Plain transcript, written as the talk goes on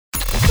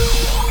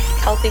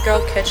Healthy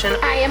Girl Kitchen.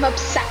 I am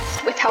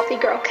obsessed with Healthy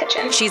Girl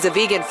Kitchen. She's a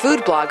vegan food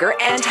blogger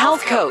and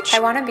health coach.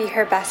 I want to be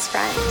her best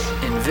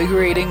friend.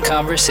 Invigorating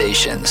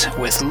conversations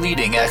with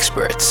leading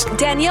experts.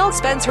 Danielle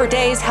spends her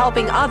days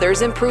helping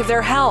others improve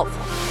their health.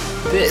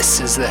 This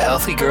is the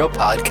Healthy Girl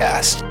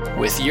Podcast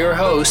with your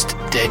host,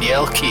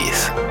 Danielle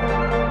Keith.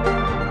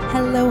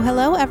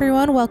 Hello,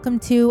 everyone. Welcome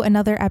to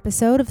another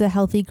episode of the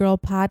Healthy Girl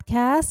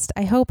Podcast.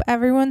 I hope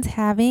everyone's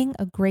having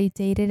a great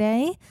day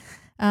today.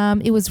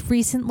 It was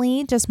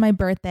recently just my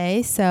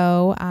birthday,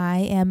 so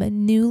I am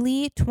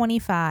newly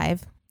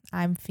 25.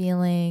 I'm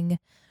feeling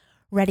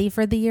ready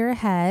for the year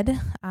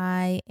ahead.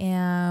 I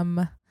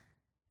am,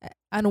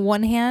 on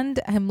one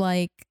hand, I'm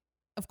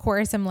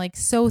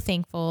so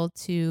thankful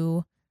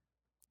to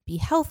be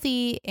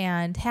healthy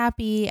and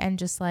happy and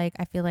just I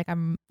feel like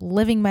I'm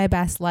living my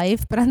best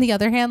life. But on the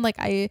other hand,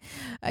 I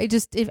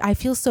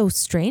feel so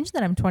strange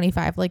that I'm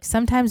 25.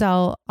 Sometimes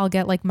I'll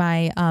get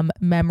my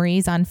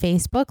memories on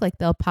Facebook,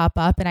 they'll pop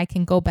up and I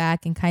can go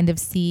back and kind of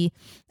see,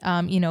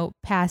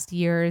 past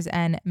years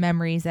and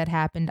memories that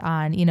happened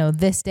on,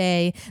 this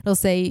day. It'll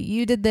say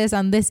you did this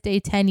on this day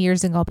 10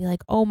 years ago. I'll be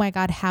like, oh my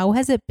God, how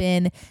has it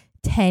been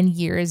 10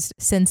 years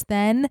since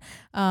then?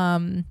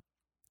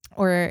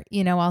 Or,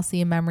 I'll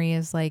see a memory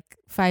as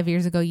 5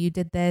 years ago, you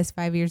did this,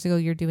 5 years ago,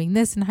 you're doing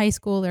this in high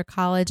school or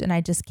college. And I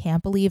just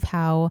can't believe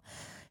how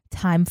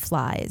time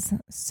flies.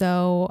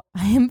 So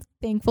I am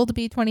thankful to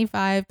be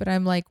 25, but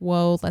I'm like,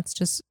 whoa, let's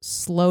just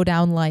slow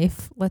down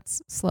life.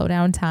 Let's slow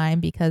down time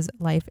because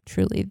life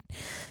truly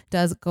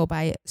does go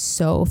by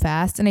so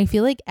fast. And I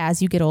feel like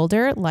as you get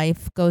older,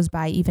 life goes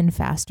by even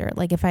faster.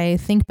 If I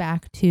think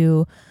back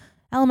to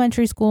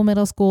elementary school,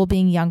 middle school,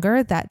 being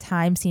younger, that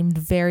time seemed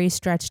very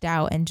stretched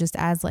out. And just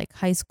as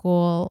high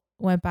school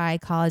went by,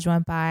 college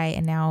went by,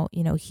 and now,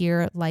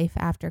 here, life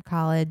after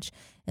college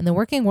in the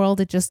working world,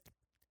 it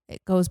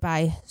goes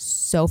by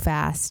so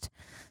fast.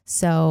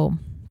 So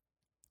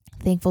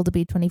thankful to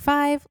be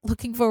 25,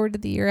 looking forward to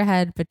the year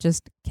ahead, but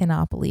just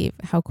cannot believe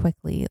how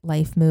quickly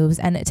life moves.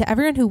 And to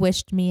everyone who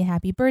wished me a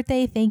happy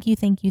birthday, thank you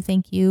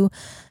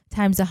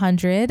times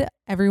 100.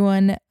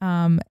 Everyone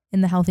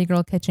in the Healthy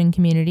Girl Kitchen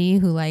community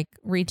who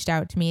reached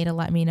out to me to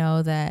let me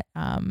know that,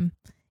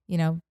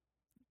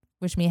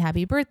 wish me a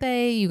happy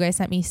birthday. You guys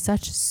sent me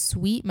such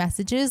sweet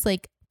messages,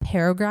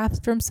 paragraphs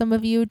from some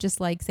of you just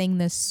saying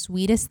the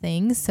sweetest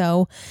things.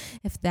 So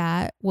if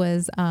that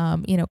was,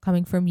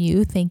 coming from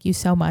you, thank you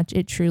so much.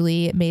 It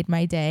truly made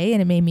my day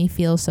and it made me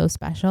feel so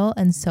special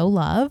and so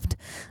loved.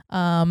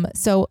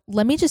 So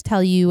let me just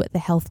tell you the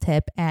health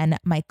tip and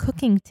my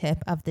cooking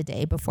tip of the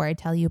day before I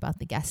tell you about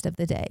the guest of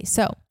the day.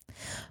 So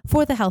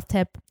for the health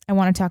tip, I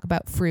want to talk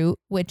about fruit,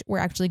 which we're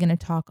actually going to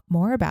talk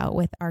more about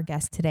with our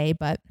guest today,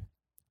 but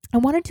I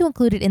wanted to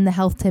include it in the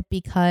health tip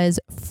because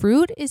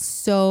fruit is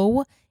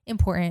so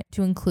important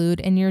to include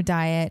in your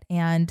diet,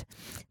 and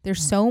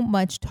there's so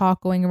much talk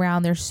going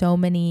around. There's so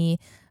many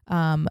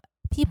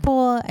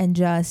people and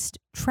just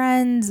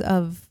trends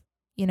of,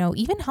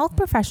 even health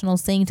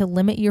professionals saying to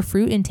limit your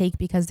fruit intake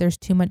because there's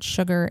too much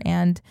sugar.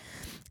 And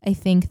I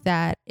think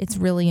that it's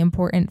really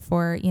important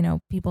for,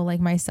 people like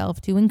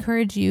myself to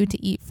encourage you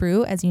to eat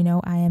fruit. As you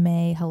know, I am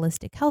a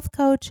holistic health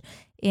coach,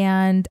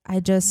 and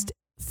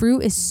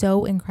fruit is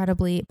so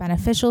incredibly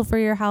beneficial for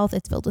your health.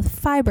 It's filled with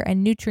fiber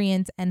and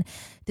nutrients and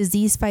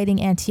disease-fighting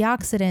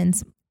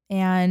antioxidants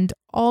and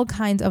all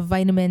kinds of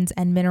vitamins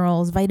and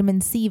minerals,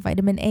 vitamin C,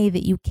 vitamin A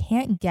that you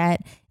can't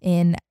get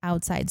in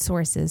outside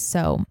sources.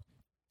 So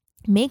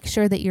make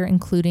sure that you're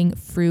including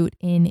fruit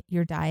in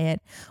your diet,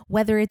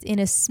 whether it's in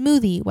a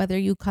smoothie, whether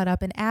you cut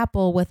up an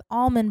apple with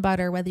almond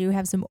butter, whether you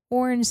have some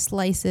orange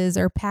slices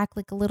or pack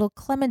a little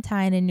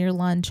clementine in your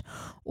lunch,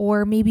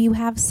 or maybe you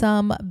have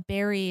some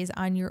berries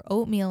on your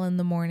oatmeal in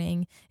the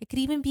morning. It could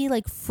even be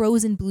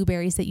frozen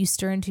blueberries that you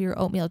stir into your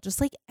oatmeal.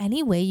 Just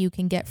any way you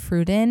can get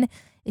fruit in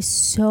is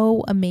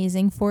so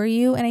amazing for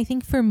you. And I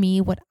think for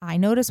me, what I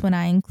notice when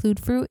I include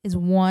fruit is,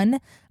 one,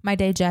 my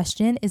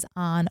digestion is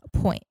on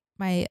point.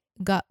 My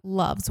gut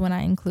loves when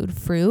I include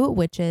fruit,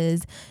 which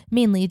is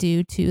mainly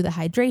due to the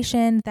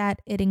hydration that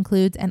it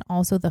includes and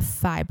also the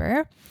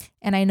fiber.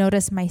 And I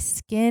notice my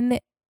skin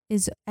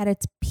is at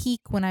its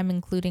peak when I'm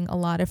including a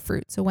lot of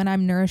fruit. So when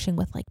I'm nourishing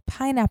with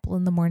pineapple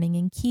in the morning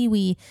and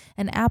kiwi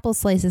and apple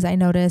slices, I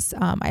notice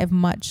I have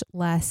much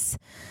less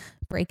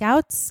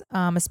breakouts,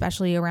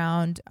 especially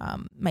around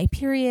my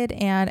period.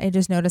 And I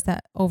just noticed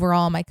that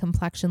overall my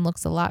complexion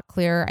looks a lot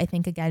clearer. I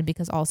think, again,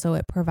 because also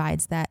it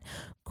provides that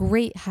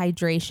great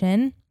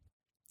hydration.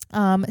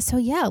 So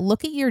yeah,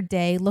 look at your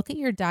day, look at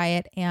your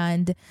diet,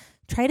 and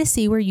try to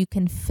see where you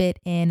can fit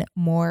in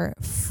more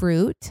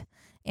fruit.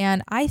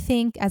 And I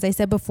think, as I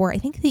said before, I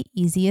think the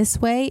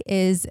easiest way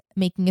is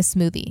making a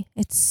smoothie.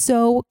 It's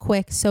so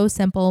quick, so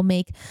simple.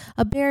 Make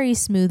a berry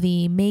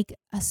smoothie, make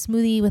a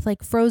smoothie with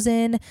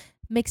frozen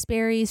mixed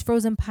berries,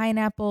 frozen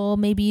pineapple.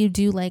 Maybe you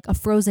do a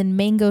frozen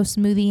mango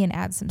smoothie and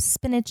add some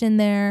spinach in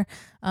there.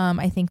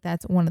 I think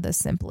that's one of the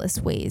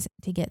simplest ways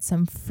to get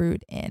some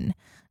fruit in.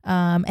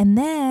 And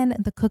then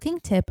the cooking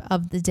tip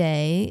of the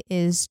day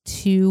is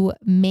to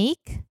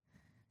make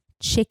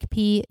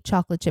chickpea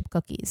chocolate chip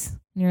cookies.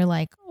 And you're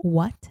like,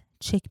 what?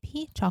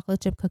 Chickpea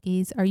chocolate chip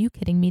cookies? Are you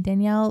kidding me,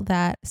 Danielle?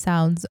 That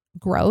sounds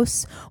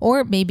gross.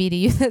 Or maybe to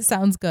you that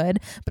sounds good.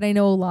 But I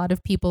know a lot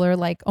of people are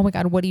like, oh my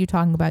God, what are you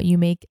talking about? You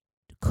make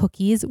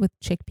cookies with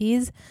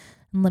chickpeas?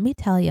 And let me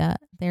tell you,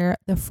 they're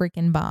the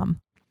freaking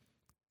bomb.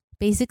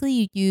 Basically,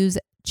 you use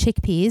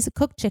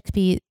cooked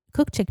chickpeas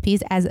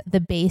as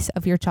the base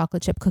of your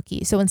chocolate chip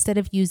cookie. So instead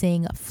of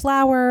using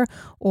flour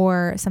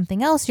or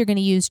something else, you're going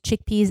to use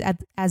chickpeas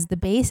as the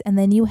base. And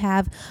then you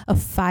have a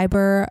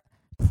fiber,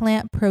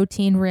 plant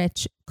protein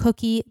rich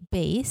cookie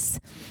base.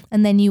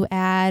 And then you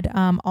add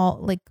all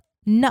like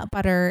nut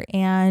butter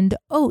and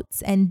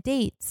oats and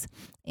dates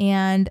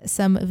and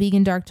some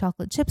vegan dark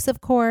chocolate chips,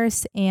 of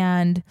course.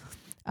 And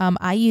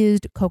I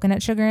used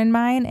coconut sugar in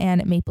mine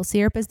and maple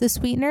syrup as the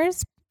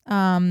sweeteners.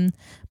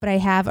 But I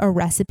have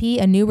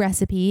a new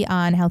recipe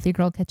on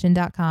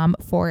healthygirlkitchen.com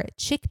for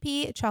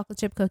chickpea chocolate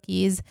chip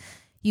cookies.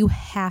 You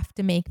have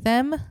to make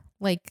them.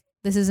 Like,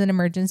 this is an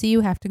emergency.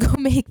 You have to go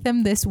make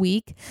them this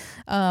week.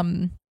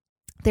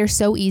 They're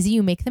so easy.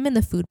 You make them in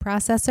the food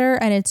processor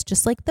and it's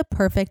just like the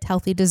perfect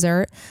healthy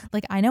dessert.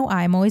 Like, I know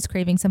I'm always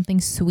craving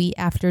something sweet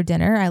after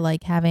dinner. I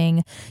like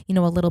having, a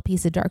little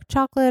piece of dark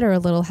chocolate or a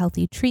little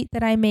healthy treat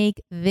that I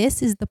make.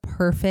 This is the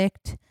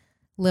perfect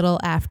little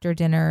after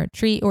dinner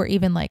treat or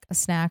even like a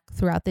snack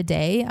throughout the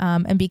day.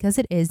 And because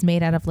it is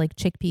made out of like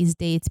chickpeas,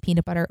 dates,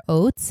 peanut butter,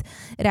 oats,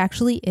 it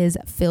actually is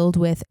filled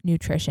with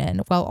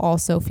nutrition while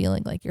also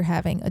feeling like you're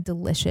having a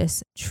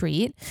delicious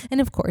treat. And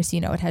of course,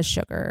 it has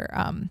sugar,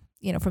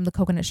 from the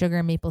coconut sugar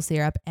and maple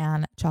syrup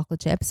and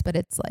chocolate chips, but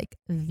it's like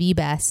the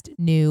best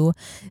new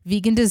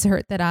vegan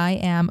dessert that I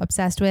am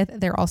obsessed with.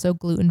 They're also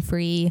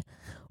gluten-free,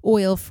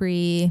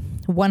 oil-free,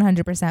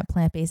 100%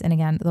 plant-based. And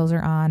again, those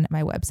are on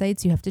my website,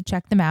 so you have to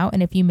check them out.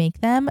 And if you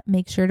make them,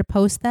 make sure to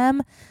post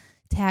them.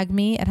 Tag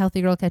me at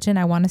Healthy Girl Kitchen.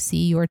 I want to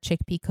see your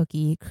chickpea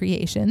cookie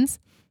creations.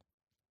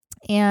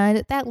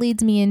 And that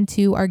leads me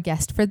into our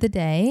guest for the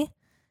day.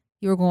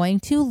 You're going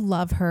to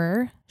love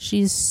her.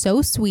 She's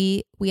so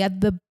sweet. We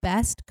had the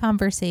best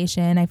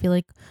conversation. I feel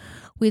like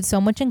we had so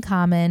much in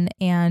common.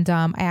 And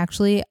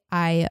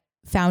I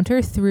found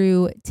her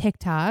through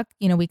TikTok.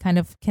 We kind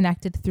of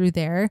connected through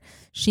there.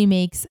 She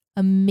makes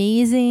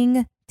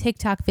amazing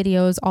TikTok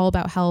videos all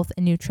about health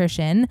and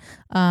nutrition.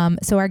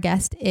 So our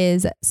guest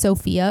is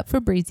Sofia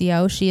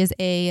Fabbrizio. She is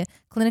a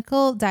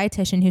clinical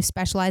dietitian who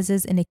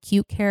specializes in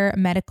acute care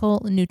medical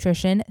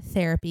nutrition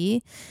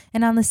therapy.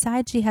 And on the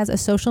side, she has a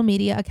social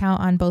media account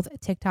on both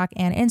TikTok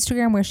and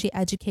Instagram where she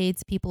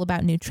educates people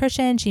about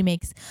nutrition. She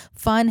makes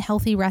fun,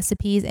 healthy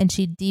recipes, and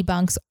she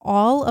debunks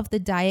all of the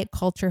diet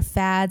culture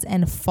fads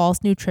and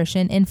false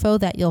nutrition info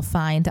that you'll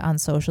find on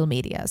social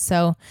media.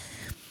 So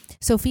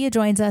Sofia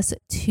joins us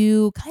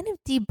to kind of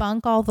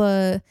debunk all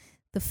the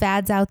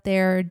fads out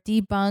there,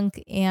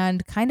 debunk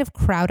and kind of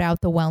crowd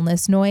out the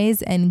wellness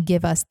noise and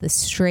give us the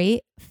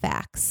straight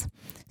facts.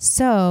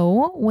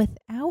 So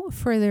without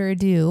further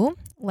ado,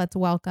 let's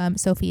welcome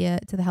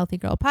Sofia to the Healthy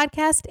Girl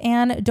podcast.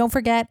 And don't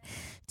forget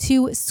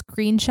to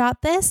screenshot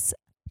this,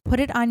 put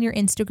it on your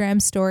Instagram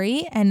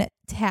story and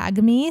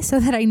tag me so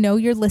that I know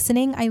you're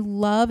listening. I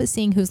love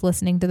seeing who's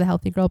listening to the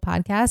Healthy Girl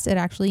podcast. It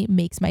actually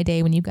makes my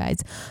day when you guys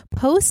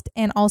post,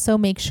 and also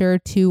make sure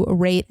to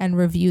rate and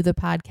review the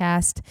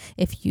podcast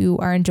if you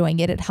are enjoying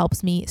it. It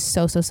helps me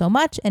so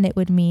much, and it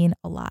would mean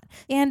a lot.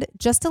 And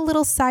just a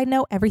little side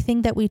note,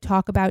 everything that we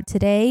talk about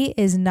today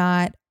is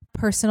not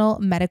personal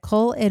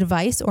medical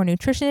advice or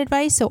nutrition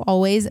advice. So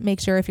always make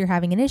sure if you're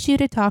having an issue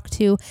to talk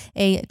to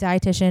a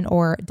dietitian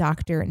or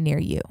doctor near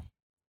you.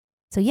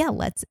 So yeah,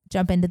 let's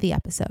jump into the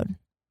episode.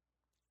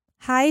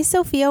 Hi,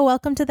 Sofia.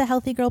 Welcome to the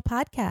Healthy Girl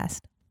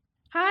podcast.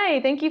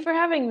 Hi, thank you for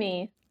having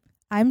me.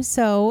 I'm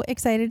so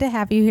excited to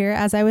have you here.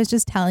 As I was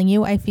just telling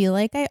you, I feel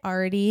like I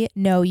already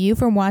know you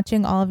from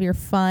watching all of your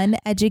fun,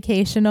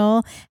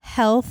 educational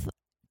health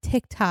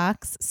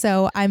TikToks.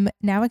 So I'm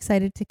now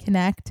excited to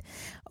connect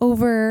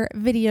over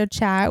video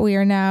chat.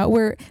 We're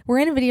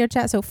in a video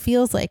chat, so it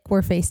feels like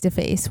we're face to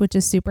face, which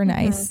is super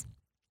nice.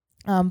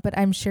 But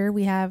I'm sure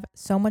we have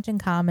so much in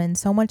common,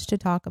 so much to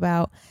talk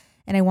about.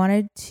 And I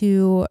wanted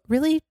to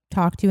really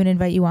talk to you and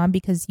invite you on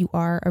because you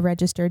are a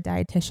registered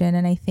dietitian.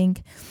 And I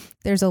think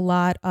there's a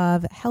lot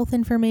of health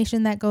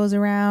information that goes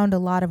around, a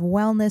lot of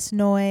wellness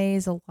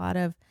noise, a lot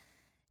of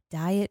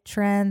diet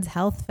trends,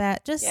 health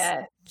fat,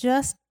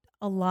 just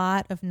a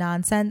lot of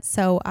nonsense.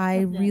 So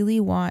I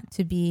really want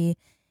to be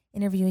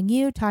interviewing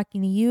you,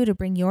 talking to you to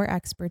bring your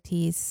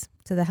expertise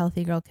to the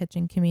Healthy Girl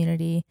Kitchen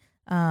community.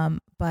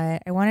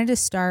 But I wanted to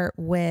start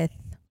with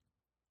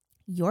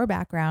your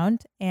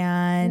background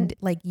and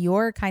like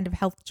your kind of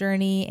health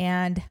journey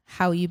and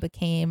how you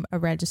became a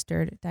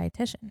registered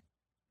dietitian.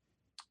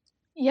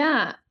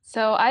 Yeah,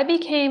 so I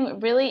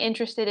became really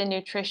interested in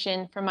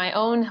nutrition for my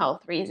own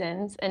health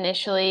reasons,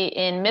 initially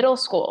in middle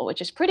school, which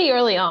is pretty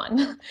early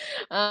on.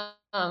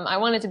 I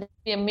wanted to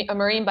be a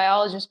marine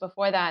biologist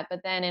before that,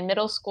 but then in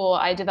middle school,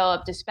 I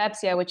developed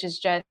dyspepsia, which is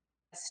just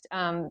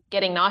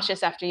getting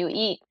nauseous after you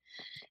eat.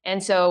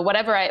 And so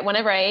whenever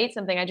I ate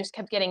something, I just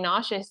kept getting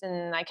nauseous,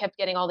 and I kept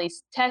getting all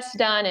these tests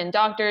done, and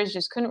doctors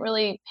just couldn't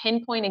really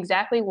pinpoint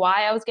exactly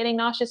why I was getting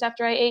nauseous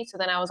after I ate. So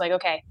then I was like,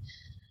 okay,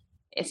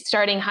 it's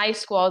starting high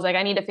school. I was like,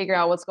 I need to figure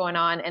out what's going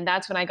on. And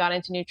that's when I got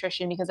into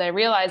nutrition, because I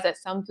realized that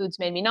some foods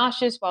made me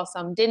nauseous while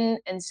some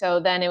didn't. And so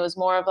then it was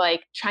more of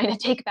like trying to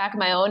take back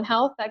my own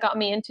health that got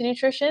me into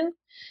nutrition.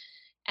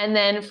 And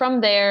then from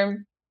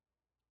there,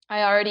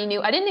 I already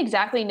knew, I didn't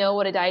exactly know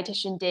what a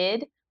dietitian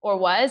did or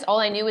was.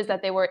 All I knew is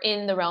that they were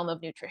in the realm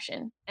of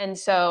nutrition. And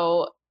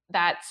so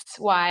that's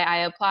why I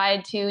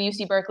applied to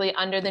UC Berkeley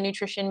under the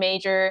nutrition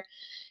major.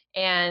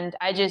 And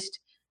I just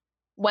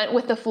went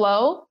with the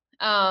flow.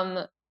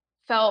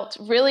 Felt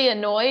really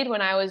annoyed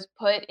when I was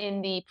put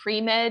in the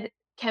pre-med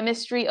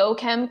chemistry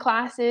OChem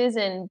classes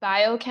and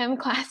biochem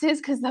classes,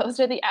 because those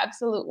are the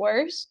absolute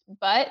worst.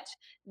 But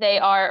they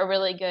are a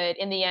really good,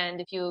 in the end,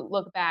 if you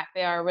look back,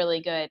 they are a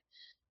really good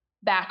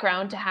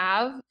background to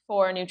have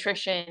for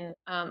nutrition,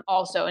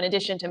 also in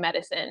addition to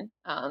medicine.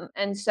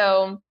 And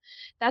so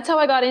that's how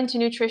I got into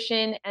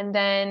nutrition. And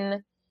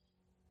then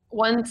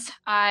once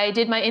I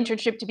did my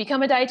internship to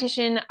become a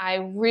dietitian,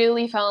 I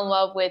really fell in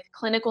love with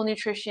clinical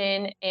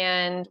nutrition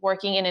and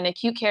working in an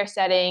acute care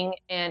setting,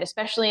 and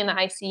especially in the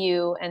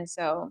ICU. And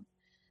so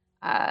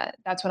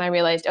that's when I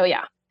realized, oh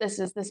yeah, this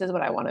is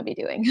what I want to be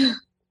doing.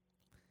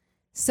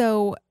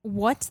 So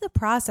what's the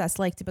process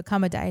like to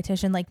become a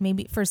dietitian? Like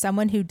maybe for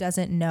someone who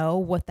doesn't know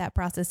what that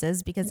process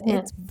is, because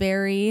it's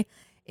very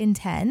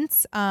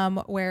intense,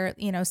 where,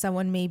 you know,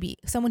 someone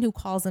who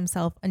calls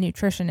themselves a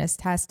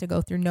nutritionist has to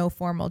go through no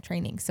formal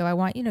training. So I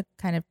want you to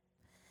kind of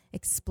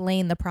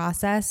explain the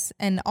process,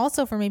 and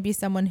also for maybe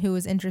someone who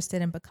is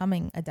interested in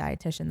becoming a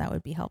dietitian, that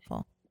would be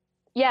helpful.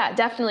 Yeah,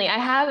 definitely. I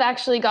have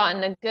actually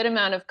gotten a good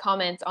amount of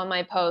comments on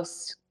my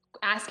posts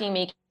asking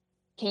me,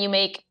 can you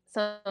make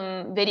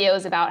some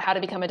videos about how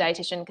to become a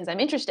dietitian? Because I'm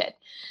interested.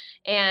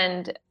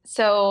 And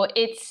so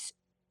it's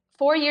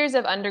 4 years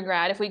of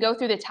undergrad. If we go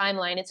through the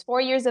timeline, it's 4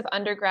 years of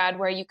undergrad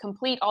where you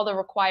complete all the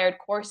required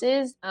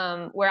courses.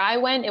 Where I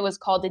went, it was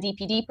called the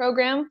DPD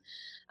program.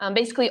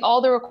 Basically,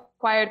 all the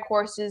required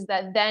courses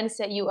that then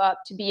set you up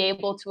to be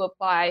able to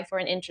apply for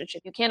an internship.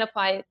 You can't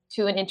apply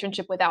to an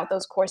internship without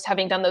those courses,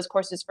 having done those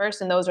courses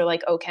first. And those are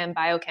like OChem,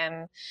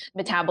 biochem,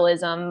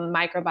 metabolism,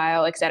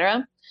 microbiome, et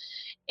cetera.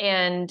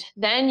 And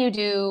then you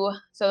do,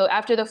 so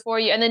after the 4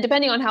 year, and then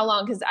depending on how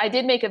long, because I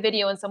did make a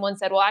video and someone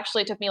said, well,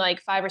 actually it took me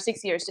like 5 or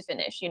 6 years to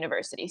finish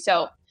university.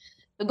 So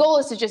the goal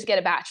is to just get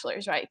a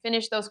bachelor's, right?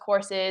 Finish those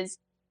courses,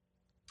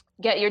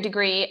 get your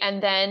degree,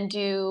 and then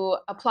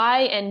apply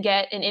and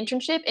get an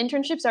internship.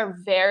 Internships are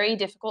very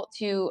difficult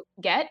to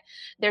get.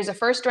 There's a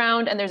first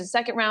round and there's a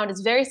second round. It's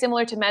very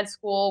similar to med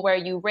school, where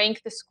you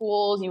rank the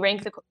schools, you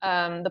rank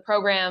the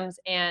programs,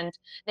 and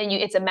then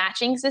it's a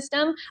matching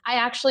system. I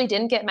actually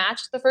didn't get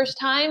matched the first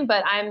time,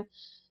 but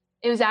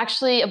it was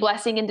actually a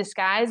blessing in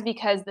disguise,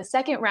 because the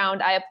second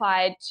round I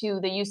applied to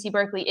the UC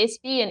Berkeley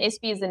ISB, and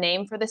ISB is the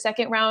name for the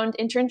second round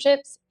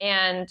internships.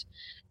 And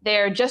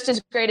they're just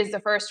as great as the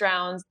first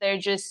rounds.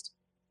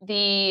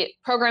 The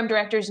program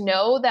directors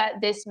know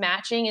that this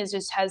matching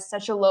has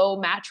such a low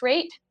match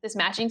rate. This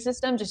matching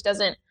system just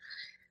doesn't,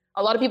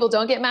 a lot of people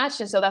don't get matched.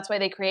 And so that's why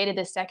they created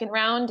this second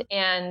round.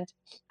 And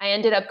I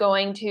ended up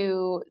going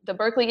to the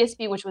Berkeley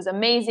ISB, which was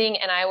amazing.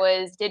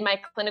 And did my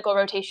clinical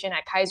rotation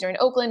at Kaiser in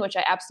Oakland, which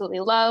I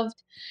absolutely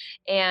loved.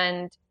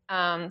 And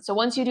so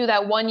once you do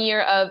that 1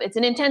 year it's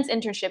an intense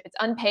internship, it's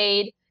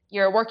unpaid.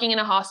 You're working in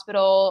a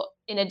hospital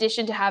in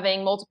addition to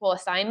having multiple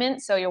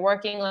assignments. So you're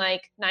working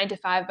like 9 to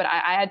 5, but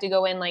I had to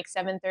go in like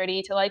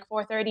 7:30 to like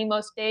 4:30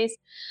 most days.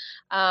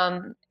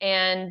 And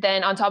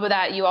then on top of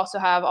that, you also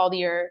have all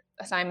your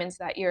assignments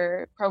that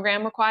your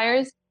program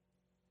requires.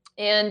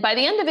 And by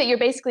the end of it, you're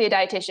basically a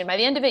dietitian. By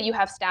the end of it, you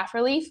have staff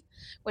relief,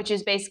 which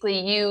is basically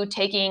you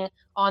taking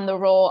on the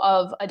role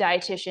of a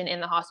dietitian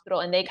in the hospital.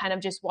 And they kind of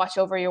just watch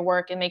over your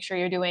work and make sure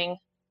you're doing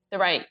the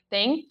right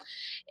thing.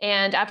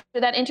 And after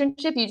that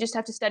internship, you just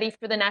have to study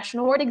for the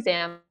national board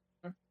exam.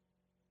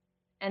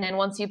 And then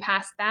once you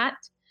pass that,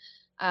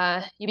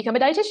 you become a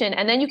dietitian,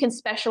 and then you can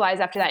specialize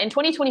after that. In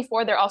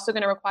 2024, they're also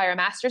going to require a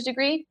master's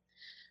degree.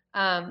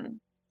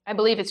 I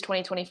believe it's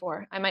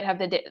 2024. I might have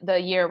the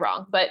year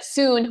wrong, but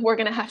soon we're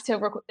going to have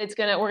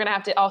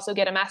to also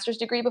get a master's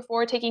degree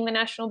before taking the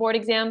national board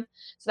exam.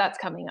 So that's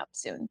coming up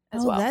soon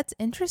as well. Oh, that's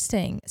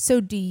interesting.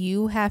 So do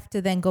you have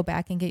to then go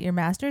back and get your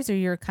master's, or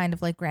you're kind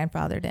of like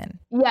grandfathered in?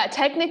 Yeah,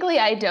 technically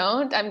I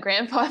don't. I'm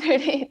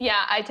grandfathered in.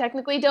 Yeah, I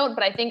technically don't,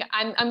 but I think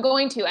I'm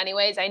going to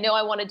anyways. I know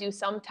I want to do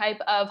some type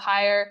of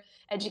higher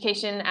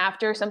education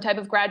after, some type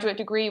of graduate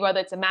degree, whether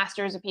it's a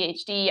master's, a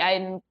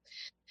PhD.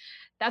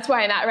 That's where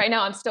I'm at right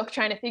now. I'm still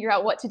trying to figure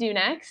out what to do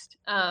next.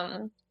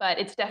 But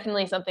it's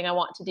definitely something I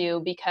want to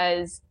do,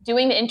 because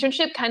doing the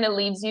internship kind of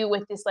leaves you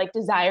with this like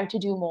desire to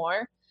do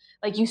more.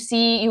 Like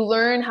you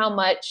learn how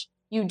much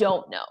you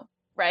don't know,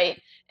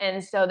 right?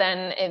 And so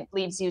then it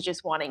leaves you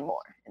just wanting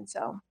more. And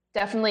so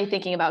definitely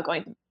thinking about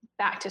going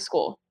back to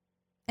school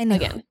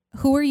again.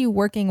 Who are you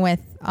working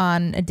with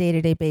on a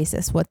day-to-day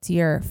basis? What's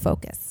your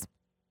focus?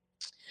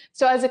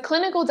 So as a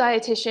clinical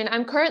dietitian,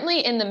 I'm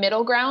currently in the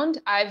middle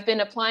ground. I've been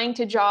applying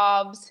to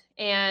jobs,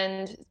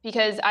 and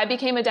because I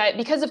became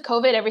because of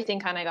COVID, everything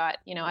kind of got,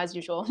 as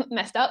usual,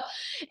 messed up.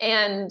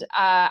 And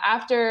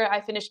after I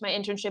finished my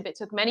internship, it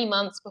took many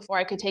months before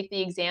I could take the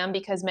exam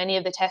because many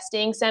of the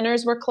testing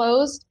centers were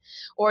closed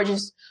or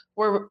just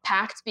were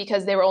packed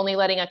because they were only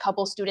letting a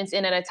couple students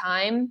in at a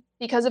time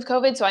because of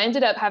COVID. So I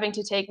ended up having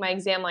to take my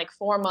exam like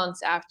 4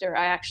 months after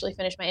I actually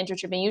finished my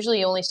internship. And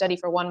usually you only study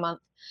for 1 month.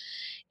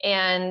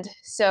 And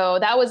so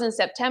that was in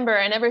September.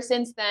 And ever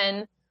since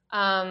then,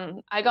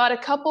 I got a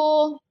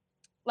couple,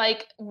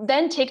 like,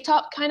 then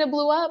TikTok kind of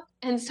blew up.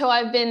 And so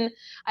I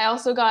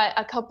also got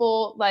a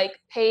couple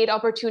like paid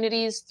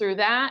opportunities through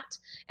that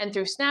and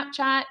through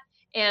Snapchat.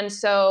 And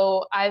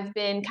so I've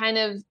been kind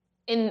of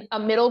in a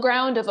middle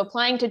ground of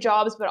applying to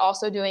jobs, but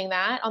also doing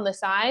that on the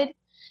side.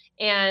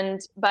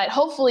 But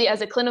hopefully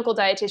as a clinical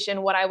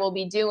dietitian, what I will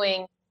be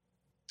doing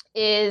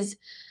is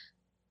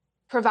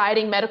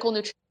providing medical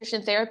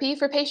nutrition therapy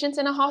for patients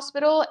in a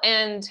hospital.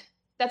 And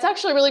that's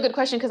actually a really good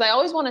question because I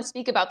always want to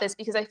speak about this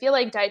because I feel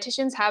like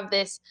dietitians have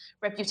this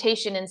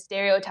reputation and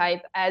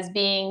stereotype as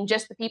being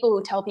just the people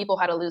who tell people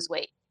how to lose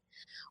weight.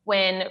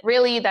 When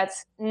really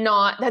that's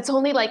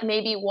only like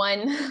maybe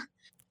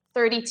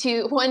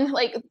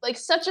 1/32, like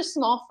such a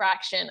small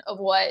fraction of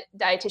what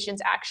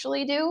dietitians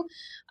actually do.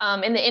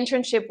 In the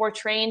internship, we're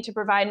trained to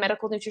provide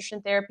medical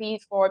nutrition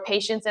therapy for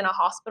patients in a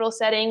hospital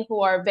setting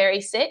who are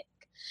very sick.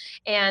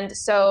 And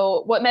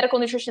so what medical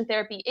nutrition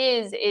therapy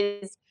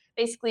is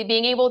basically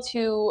being able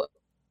to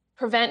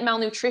prevent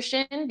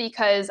malnutrition,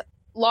 because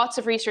lots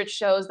of research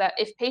shows that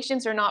if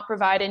patients are not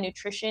provided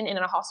nutrition in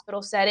a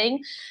hospital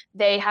setting,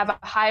 they have a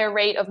higher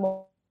rate of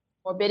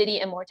morbidity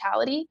and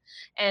mortality.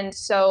 And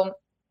so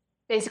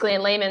basically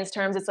in layman's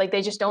terms, it's like they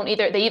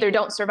either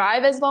don't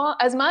survive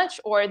as much,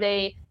 or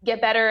they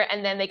get better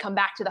and then they come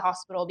back to the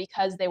hospital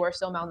because they were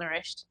so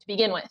malnourished to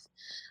begin with,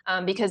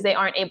 because they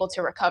aren't able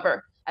to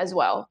recover as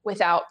well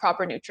without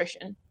proper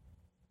nutrition.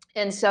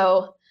 And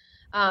so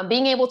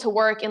being able to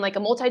work in like a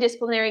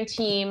multidisciplinary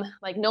team,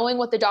 like knowing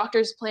what the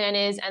doctor's plan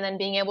is and then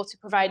being able to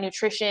provide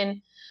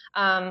nutrition,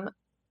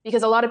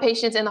 because a lot of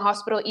patients in the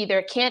hospital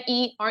either can't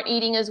eat, aren't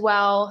eating as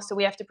well. So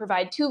we have to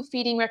provide tube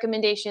feeding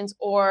recommendations,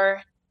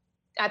 or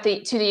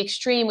to the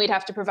extreme, we'd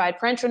have to provide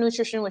parenteral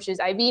nutrition, which is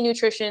IV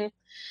nutrition.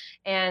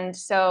 And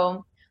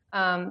so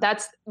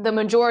that's the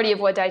majority of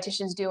what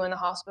dietitians do in the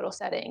hospital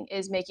setting,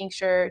 is making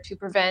sure to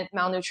prevent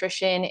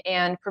malnutrition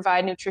and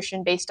provide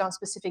nutrition based on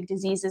specific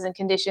diseases and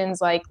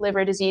conditions like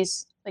liver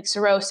disease, like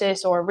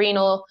cirrhosis, or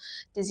renal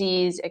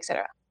disease,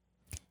 etc.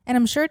 And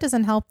I'm sure it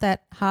doesn't help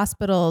that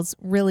hospitals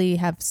really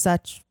have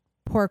such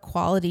poor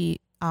quality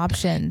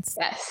options.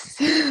 Yes.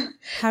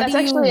 How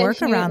do you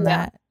work around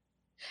that?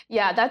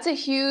 Yeah, that's a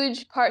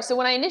huge part. So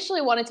when I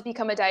initially wanted to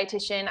become a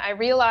dietitian, I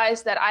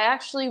realized that I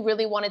actually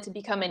really wanted to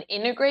become an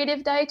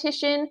integrative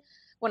dietitian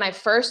when I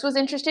first was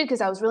interested,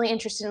 because I was really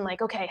interested in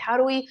like, okay, how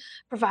do we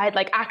provide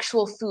like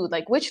actual food?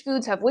 Like which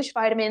foods have which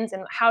vitamins,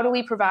 and how do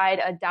we provide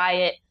a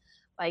diet,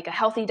 like a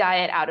healthy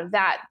diet out of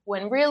that?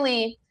 When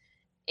really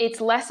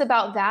it's less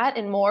about that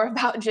and more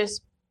about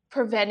just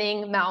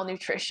preventing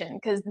malnutrition,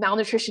 because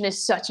malnutrition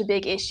is such a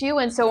big issue.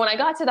 And so when I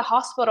got to the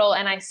hospital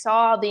and I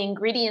saw the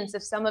ingredients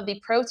of some of the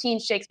protein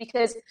shakes,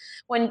 because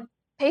when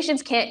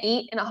patients can't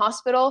eat in a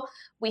hospital,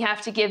 we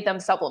have to give them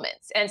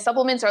supplements, and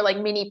supplements are like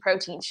mini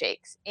protein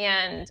shakes.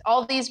 And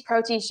all these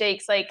protein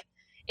shakes, like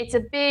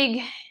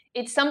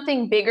it's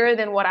something bigger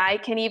than what I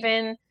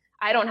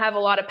don't have a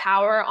lot of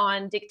power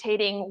on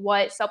dictating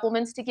what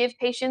supplements to give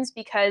patients,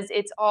 because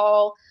it's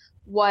all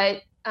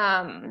what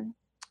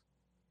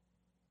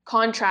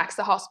contracts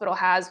the hospital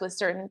has with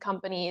certain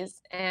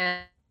companies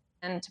and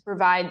to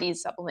provide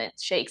these supplement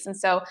shakes. And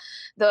so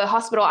the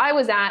hospital I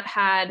was at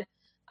had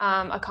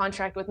a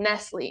contract with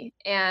Nestle,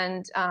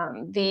 and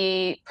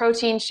the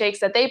protein shakes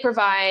that they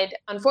provide,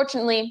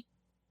 unfortunately,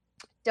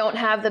 don't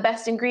have the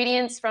best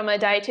ingredients from a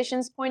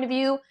dietitian's point of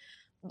view,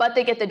 but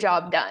they get the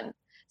job done.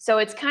 So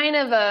it's kind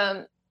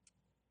of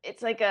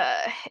it's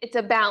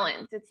a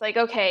balance. It's like,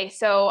 okay,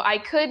 so I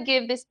could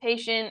give this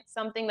patient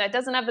something that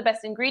doesn't have the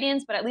best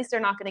ingredients, but at least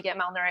they're not going to get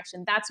malnourished.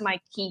 And that's my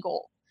key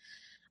goal.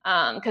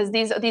 Because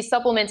these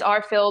supplements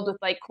are filled with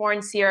like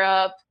corn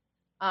syrup,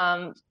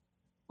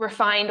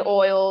 refined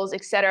oils,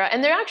 etc.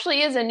 And there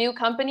actually is a new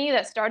company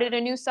that started a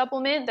new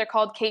supplement. They're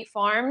called Kate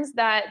Farms,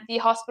 that the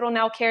hospital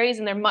now carries,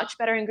 and they're much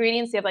better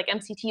ingredients. They have like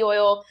MCT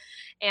oil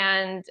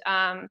and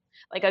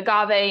like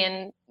agave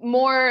and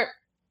more,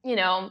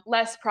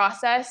 less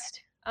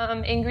processed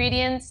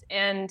ingredients,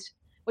 and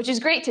which is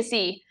great to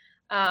see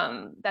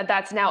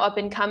that's now up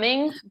and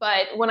coming.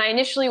 But when I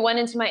initially went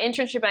into my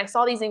internship and I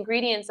saw these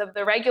ingredients of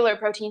the regular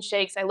protein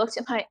shakes, I looked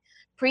at my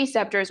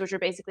preceptors, which are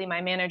basically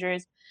my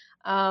managers,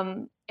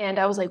 and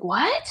I was like,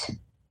 what?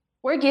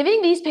 We're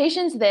giving these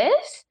patients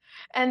this?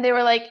 And they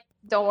were like,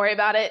 don't worry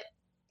about it.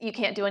 You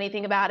can't do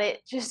anything about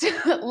it. Just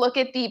look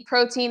at the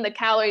protein, the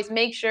calories,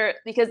 make sure,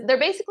 because they're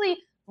basically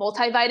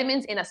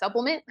multivitamins in a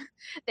supplement.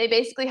 They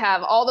basically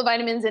have all the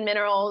vitamins and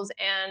minerals,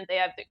 and they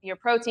have your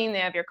protein, they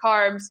have your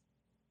carbs.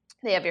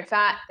 They have your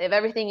fat, they have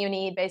everything you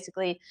need.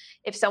 Basically,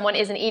 if someone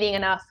isn't eating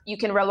enough, you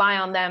can rely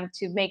on them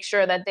to make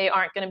sure that they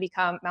aren't going to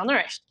become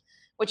malnourished,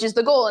 which is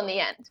the goal in the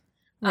end.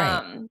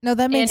 Right. No,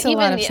 that And makes a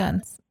lot even of yeah,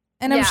 sense.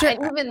 And I'm yeah, sure,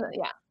 and even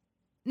yeah.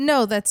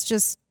 no, that's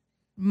just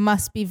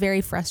must be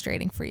very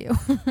frustrating for you.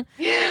 And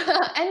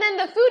then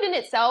the food in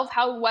itself,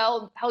 how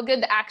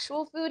good the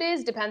actual food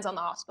is, depends on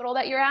the hospital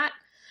that you're at.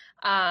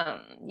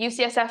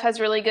 UCSF has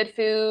really good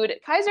food.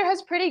 Kaiser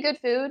has pretty good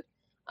food.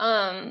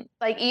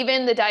 Like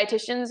even the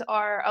dietitians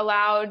are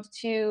allowed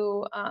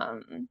to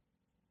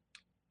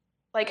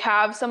like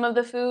have some of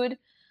the food.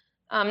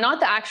 Not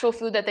the actual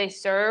food that they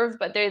serve,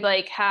 but they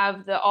like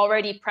have the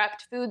already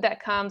prepped food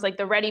that comes, like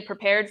the ready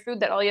prepared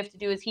food that all you have to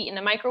do is heat in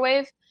a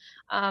microwave.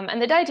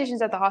 And the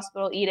dietitians at the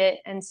hospital eat it.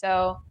 And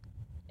so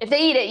if they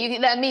eat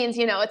it, that means,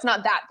 it's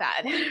not that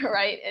bad,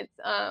 right?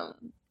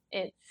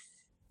 It's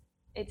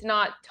it's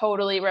not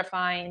totally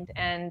refined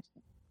and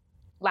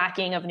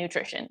lacking of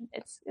nutrition.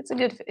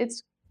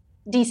 It's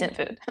decent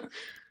food.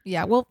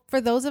 Yeah. Well,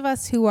 for those of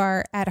us who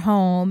are at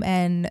home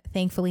and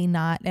thankfully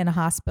not in a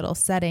hospital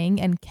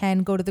setting and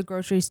can go to the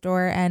grocery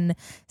store and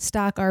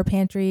stock our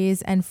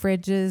pantries and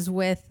fridges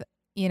with,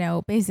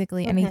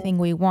 basically anything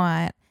we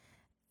want,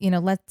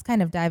 let's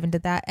kind of dive into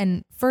that.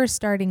 And first,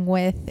 starting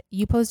with,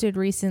 you posted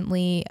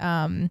recently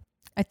a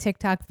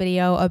TikTok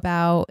video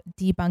about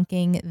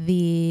debunking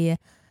the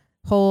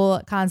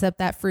whole concept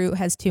that fruit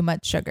has too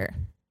much sugar.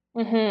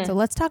 So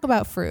let's talk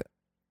about fruit.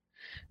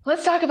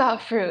 Let's talk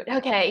about fruit.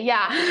 Okay,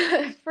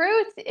 yeah.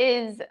 Fruit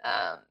is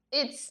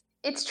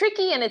it's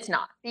tricky and it's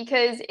not,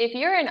 because if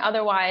you're an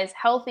otherwise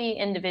healthy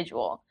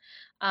individual,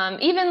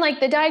 even like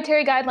the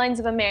dietary guidelines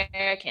of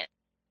Americans,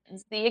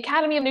 the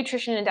Academy of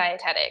Nutrition and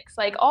Dietetics,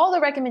 like all the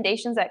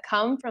recommendations that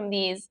come from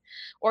these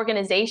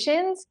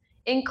organizations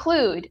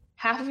include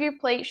half of your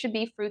plate should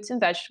be fruits and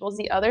vegetables,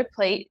 the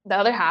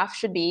other half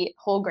should be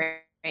whole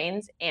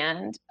grains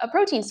and a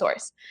protein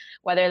source.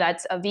 Whether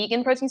that's a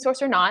vegan protein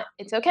source or not,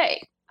 it's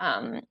okay.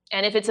 And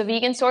if it's a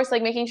vegan source,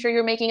 like making sure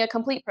you're making a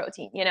complete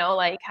protein,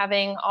 like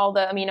having all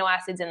the amino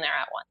acids in there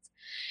at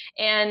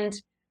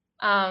once.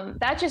 And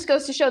that just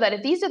goes to show that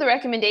if these are the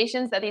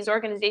recommendations that these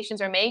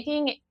organizations are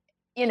making,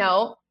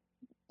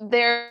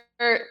 they're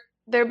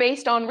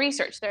based on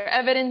research, they're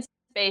evidence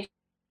based,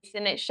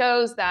 and it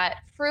shows that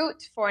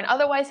fruit, for an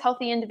otherwise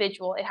healthy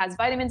individual, it has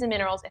vitamins and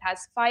minerals, it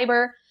has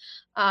fiber.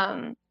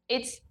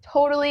 It's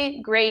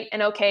totally great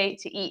and okay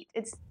to eat.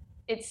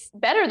 It's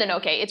better than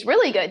okay. It's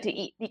really good to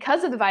eat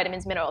because of the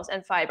vitamins, minerals,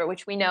 and fiber,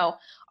 which we know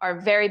are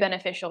very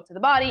beneficial to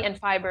the body, and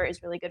fiber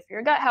is really good for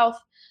your gut health.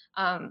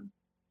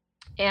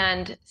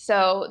 And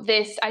so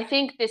I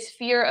think this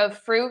fear of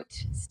fruit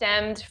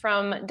stemmed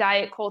from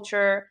diet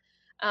culture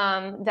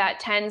that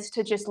tends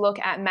to just look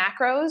at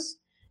macros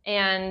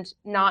and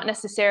not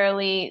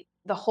necessarily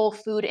the whole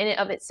food in it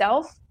of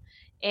itself.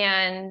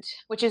 And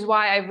which is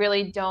why I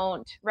really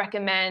don't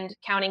recommend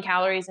counting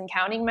calories and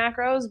counting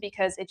macros,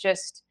 because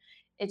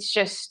it's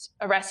just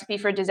a recipe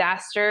for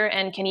disaster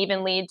and can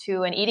even lead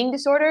to an eating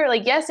disorder.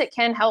 Like, yes, it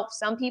can help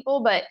some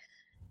people, but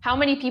how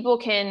many people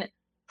can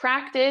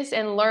practice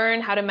and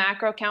learn how to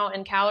macro count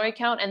and calorie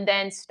count and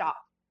then stop?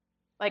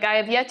 Like, I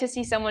have yet to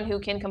see someone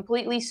who can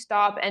completely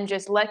stop and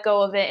just let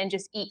go of it and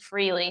just eat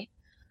freely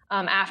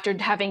after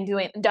having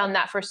done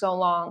that for so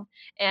long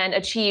and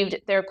achieved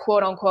their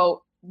quote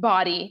unquote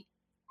body,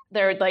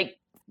 their like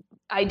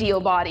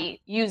ideal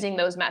body, using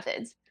those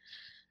methods.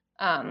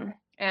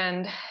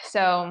 And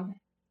so,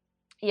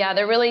 yeah,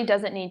 there really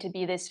doesn't need to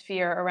be this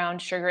fear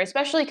around sugar,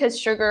 especially because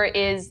sugar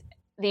is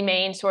the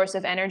main source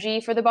of energy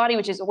for the body,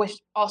 which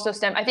also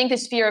I think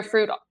this fear of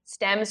fruit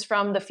stems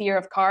from the fear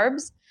of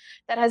carbs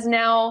that has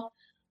now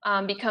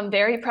become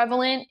very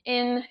prevalent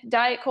in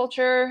diet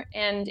culture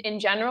and in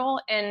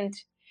general. And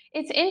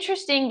it's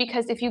interesting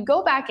because if you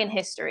go back in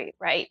history,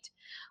 right,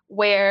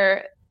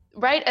 where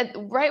right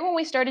when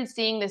we started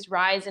seeing this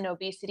rise in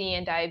obesity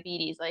and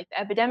diabetes, like the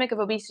epidemic of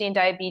obesity and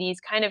diabetes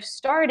kind of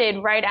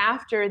started right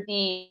after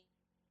the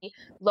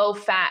low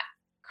fat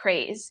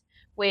craze,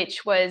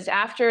 which was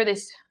after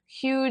this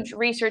huge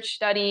research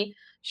study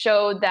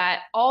showed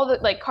that all the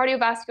like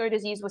cardiovascular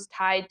disease was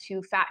tied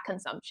to fat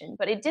consumption.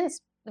 But it didn't,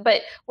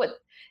 but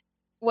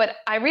what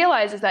I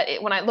realized is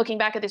that when I looking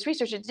back at this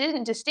research, it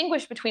didn't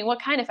distinguish between what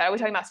kind of fat. Are we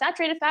talking about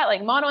saturated fat,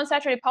 like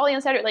monounsaturated,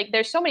 polyunsaturated? Like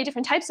there's so many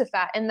different types of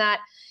fat, and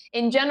that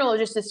in general,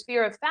 just this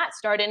fear of fat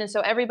started. And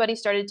so everybody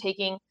started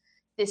taking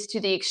this to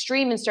the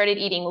extreme and started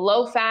eating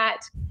low fat.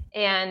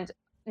 And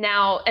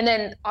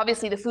then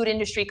obviously the food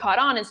industry caught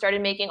on and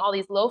started making all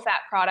these low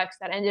fat products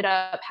that ended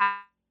up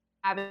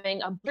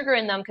having a sugar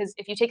in them, because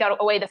if you take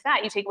away the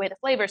fat, you take away the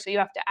flavor. So you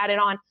have to add it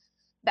on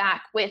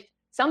back with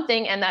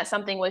something, and that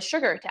something was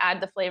sugar to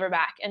add the flavor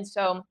back. And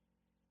so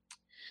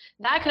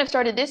that kind of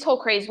started this whole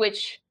craze,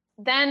 which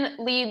then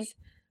leads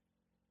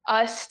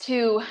us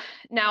to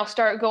now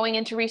start going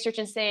into research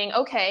and saying,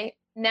 okay,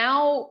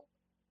 now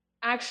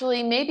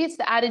actually maybe it's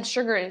the added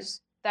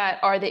sugars that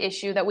are the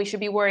issue that we should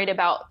be worried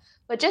about.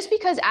 But just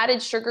because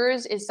added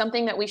sugars is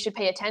something that we should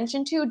pay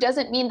attention to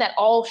doesn't mean that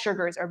all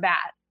sugars are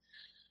bad,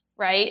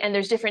 right? And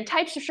there's different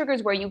types of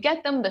sugars, where you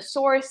get them, the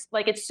source.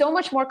 Like, it's so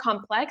much more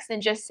complex than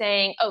just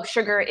saying, oh,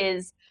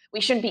 we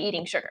shouldn't be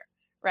eating sugar,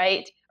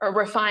 right? Or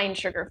refined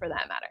sugar, for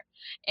that matter.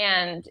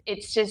 And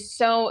it's just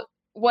so,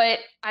 what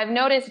I've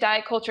noticed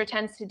diet culture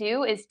tends to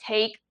do is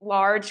take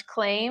large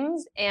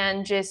claims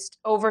and just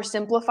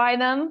oversimplify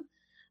them.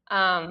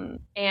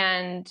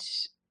 And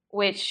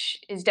which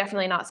is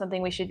definitely not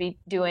something we should be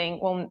doing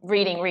when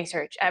reading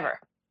research ever.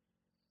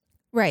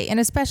 Right. And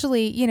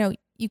especially,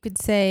 you could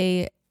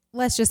say,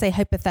 let's just say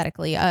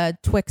hypothetically, a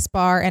Twix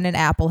bar and an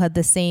apple had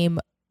the same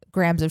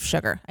grams of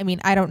sugar. I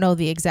mean, I don't know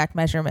the exact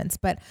measurements,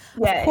 but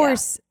of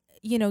course,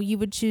 you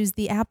would choose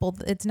the apple.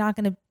 It's not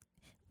going to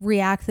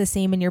react the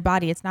same in your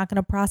body. It's not going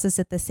to process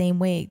it the same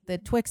way. The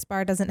Twix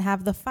bar doesn't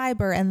have the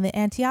fiber and the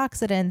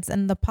antioxidants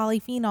and the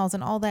polyphenols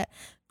and all that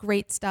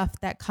great stuff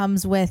that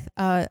comes with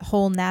a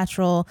whole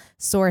natural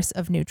source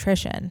of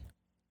nutrition.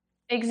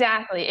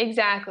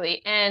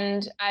 Exactly.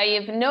 And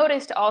I've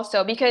noticed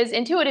also, because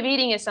intuitive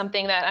eating is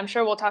something that I'm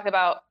sure we'll talk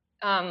about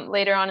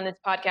later on in this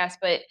podcast,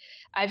 but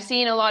I've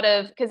seen a lot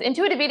of, because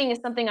intuitive eating is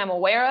something I'm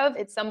aware of.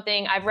 It's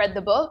something I've read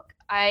the book.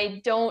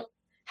 I don't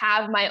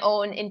have my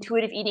own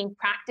intuitive eating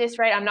practice,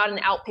 right? I'm not an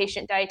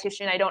outpatient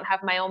dietitian. I don't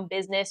have my own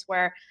business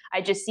where I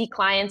just see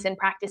clients and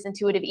practice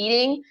intuitive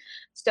eating.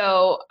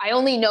 So I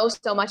only know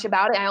so much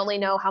about it. I only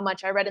know how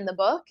much I read in the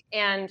book.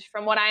 And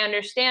from what I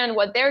understand,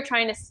 what they're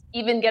trying to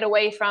even get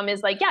away from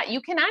is like, yeah, you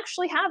can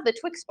actually have the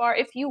Twix bar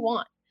if you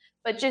want,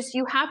 but just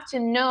you have to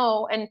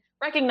know and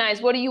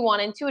recognize, what do you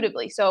want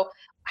intuitively? So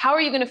how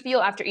are you going to feel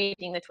after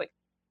eating the Twix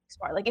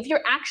bar? Like, if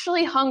you're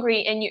actually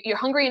hungry and you're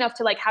hungry enough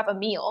to like have a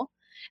meal,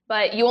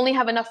 but you only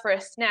have enough for a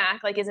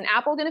snack, like, is an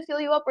apple going to fill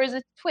you up, or is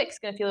a Twix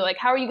going to fill you? Like,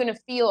 how are you going to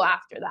feel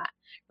after that?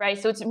 Right.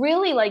 So it's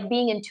really like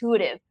being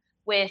intuitive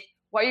with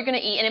what you're going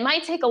to eat. And it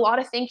might take a lot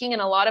of thinking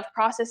and a lot of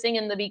processing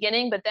in the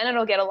beginning, but then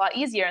it'll get a lot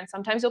easier. And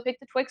sometimes you'll pick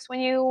the Twix when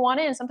you want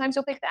it, and sometimes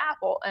you'll pick the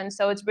apple. And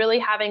so it's really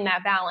having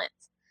that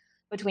balance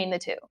between the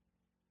two.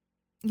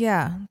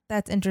 Yeah,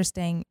 that's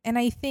interesting. And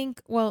I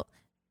think, well,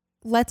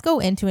 let's go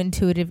into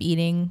intuitive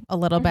eating a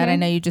little bit. I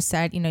know you just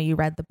said, you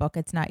read the book,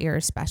 it's not your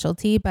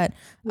specialty, but,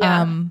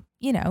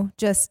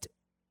 just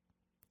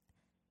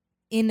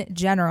in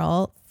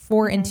general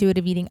for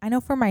intuitive eating, I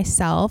know for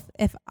myself,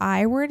 if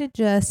I were to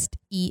just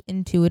eat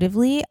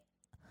intuitively,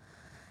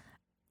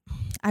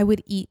 I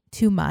would eat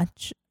too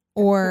much,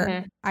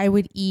 or I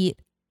would eat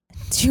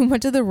too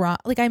much of the wrong,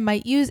 like I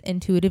might use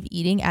intuitive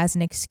eating as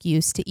an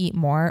excuse to eat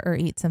more or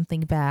eat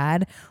something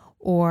bad,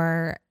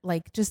 or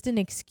like just an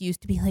excuse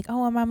to be like,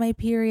 oh, I'm on my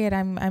period,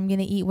 I'm going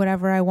to eat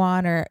whatever I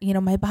want, or,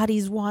 my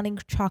body's wanting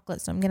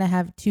chocolate, so I'm going to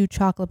have 2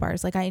 chocolate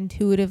bars. Like, I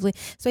intuitively,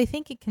 so I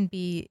think it can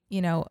be,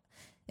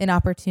 an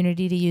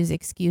opportunity to use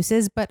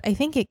excuses, but I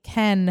think it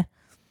can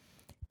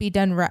be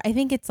done right. I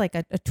think it's like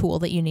a tool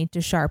that you need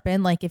to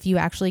sharpen. Like, if you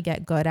actually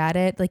get good at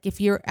it, like if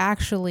you're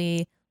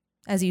actually,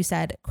 as you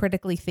said,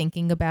 critically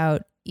thinking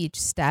about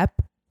each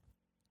step,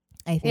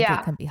 I think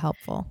it can be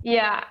helpful.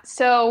 Yeah.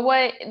 So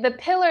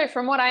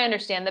from what I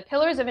understand, the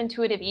pillars of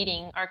intuitive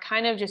eating are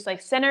kind of just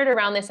like centered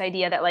around this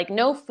idea that like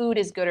no food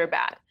is good or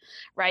bad,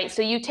 right?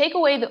 So you take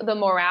away the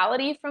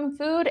morality from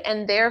food,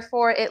 and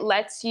therefore it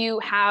lets you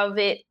have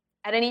it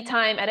at any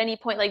time, at any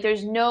point. Like,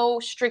 there's no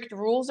strict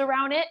rules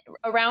around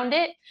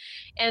it.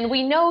 And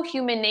we know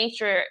human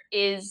nature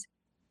is,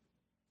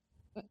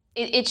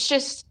 it's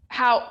just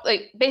how,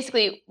 like,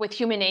 basically with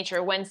human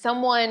nature, when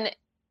someone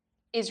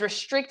is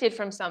restricted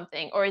from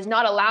something or is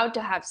not allowed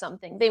to have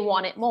something, they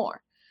want it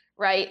more,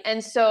 right?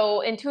 And so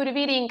intuitive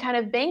eating kind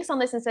of banks on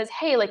this and says,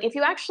 hey, like, if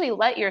you actually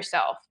let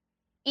yourself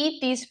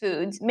eat these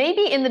foods,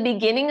 maybe in the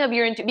beginning of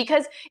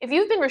because if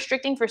you've been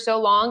restricting for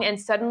so long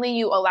and suddenly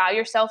you allow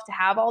yourself to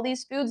have all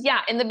these foods,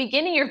 in the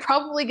beginning, you're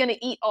probably going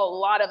to eat a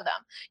lot of them.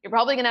 You're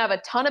probably going to have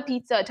a ton of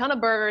pizza, a ton of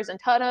burgers, and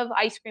a ton of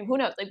ice cream, who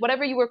knows, like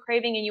whatever you were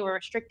craving and you were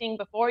restricting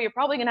before, you're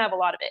probably going to have a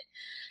lot of it.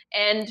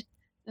 And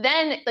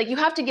then, like, you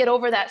have to get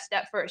over that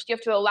step first. You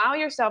have to allow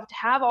yourself to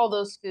have all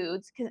those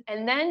foods,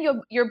 and then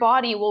your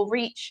body will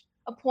reach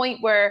a point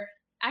where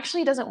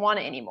actually doesn't want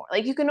it anymore.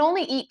 Like, you can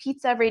only eat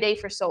pizza every day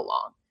for so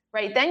long,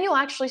 right? Then you'll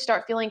actually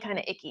start feeling kind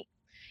of icky.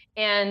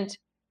 And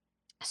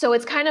so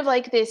it's kind of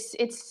like this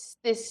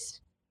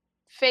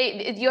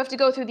phase. You have to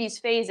go through these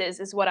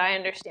phases, is what I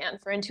understand,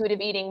 for intuitive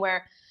eating,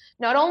 where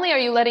not only are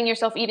you letting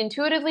yourself eat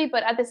intuitively,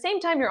 but at the same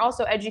time, you're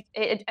also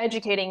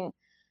educating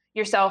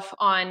yourself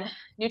on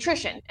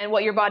nutrition and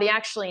what your body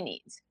actually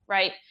needs,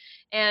 right?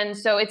 And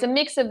so it's a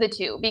mix of the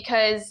two,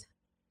 because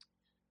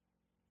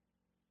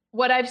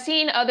what I've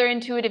seen other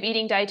intuitive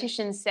eating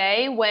dietitians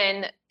say,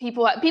 when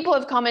people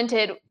have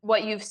commented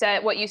what you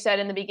said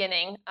in the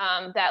beginning,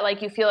 that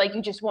like you feel like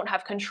you just won't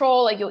have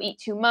control, like you'll eat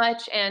too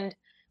much. And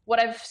what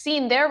I've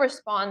seen their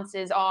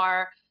responses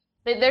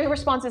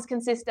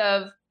consist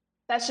of,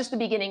 that's just the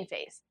beginning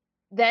phase.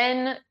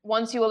 Then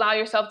once you allow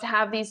yourself to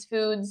have these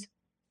foods,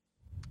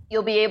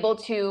 you'll be able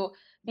to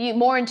be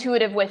more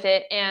intuitive with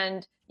it,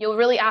 and you'll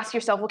really ask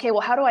yourself, okay,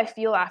 well, how do I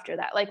feel after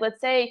that? Like,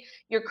 let's say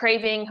you're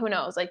craving, who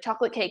knows, like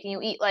chocolate cake, and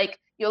you eat like,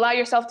 you allow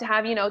yourself to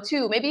have,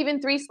 two, maybe even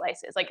three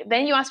slices. Like,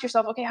 then you ask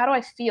yourself, okay, how do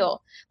I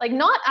feel? Like,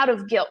 not out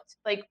of guilt,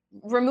 like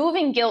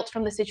removing guilt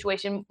from the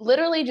situation,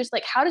 literally just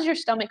like, how does your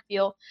stomach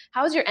feel?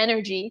 How's your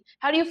energy?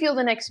 How do you feel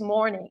the next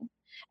morning?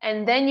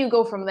 And then you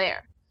go from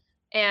there.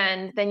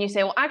 And then you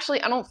say, well,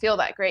 actually, I don't feel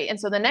that great. And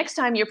so the next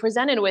time you're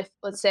presented with,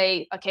 let's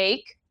say, a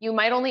cake, you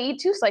might only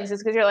eat two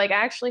slices because you're like, I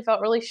actually felt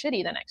really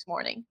shitty the next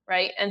morning.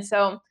 Right. And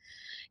so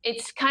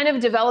it's kind of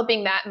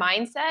developing that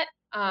mindset.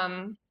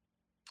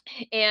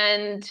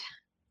 And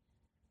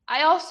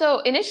I also,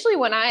 initially,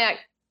 when I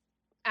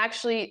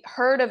actually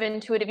heard of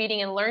intuitive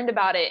eating and learned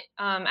about it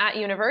at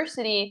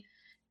university,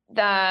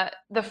 the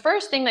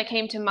first thing that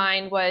came to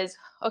mind was,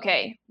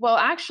 okay, well,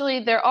 actually,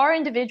 there are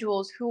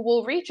individuals who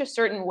will reach a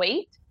certain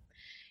weight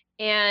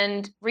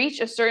and reach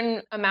a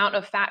certain amount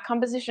of fat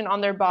composition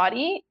on their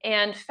body,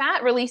 and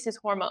fat releases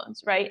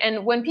hormones, right?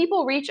 And when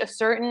people reach a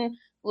certain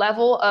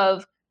level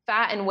of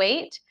fat and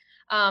weight,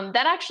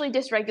 that actually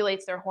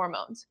dysregulates their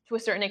hormones to a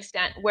certain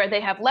extent, where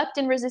they have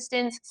leptin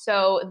resistance,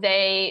 so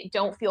they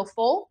don't feel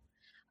full,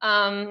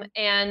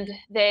 and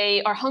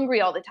they are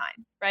hungry all the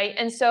time, right?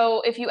 And so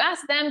if you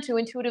ask them to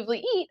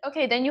intuitively eat,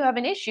 okay, then you have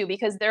an issue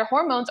because their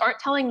hormones aren't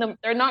telling them,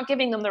 they're not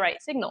giving them the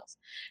right signals.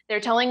 They're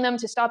telling them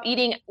to stop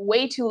eating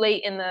way too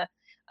late in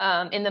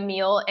the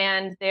meal,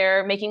 and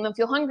they're making them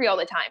feel hungry all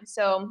the time.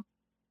 So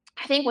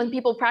I think when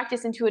people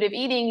practice intuitive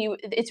eating,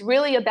 it's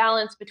really a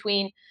balance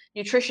between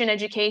nutrition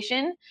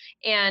education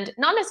and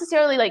not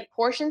necessarily like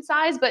portion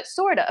size, but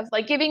sort of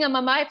like giving them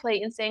a my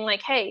plate and saying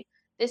like, hey,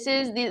 this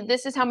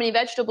is how many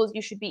vegetables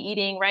you should be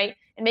eating, right?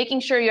 And making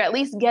sure you're at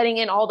least getting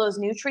in all those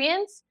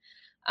nutrients.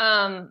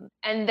 And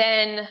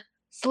then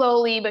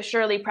slowly but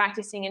surely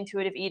practicing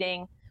intuitive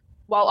eating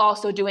while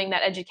also doing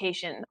that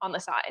education on the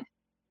side.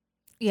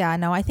 Yeah,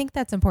 no, I think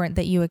that's important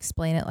that you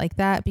explain it like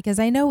that, because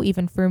I know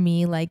even for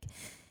me, like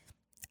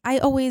I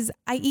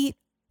eat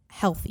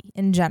healthy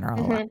in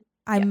general. Mm-hmm.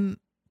 I'm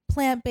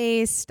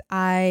plant-based.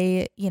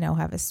 I,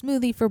 have a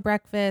smoothie for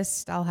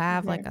breakfast. I'll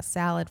have like Mm-hmm. a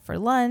salad for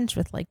lunch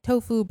with like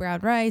tofu,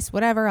 brown rice,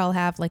 whatever. I'll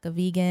have like a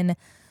vegan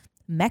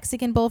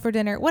Mexican bowl for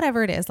dinner,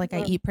 whatever it is. Like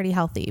I eat pretty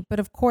healthy. But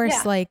of course,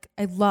 Yeah. like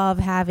I love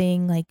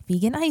having like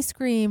vegan ice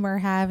cream or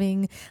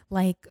having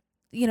like,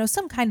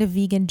 some kind of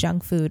vegan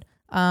junk food.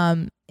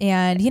 And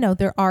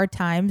there are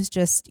times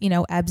just,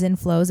 ebbs and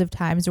flows of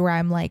times where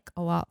I'm like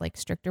a lot like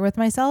stricter with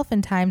myself,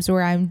 and times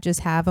where I'm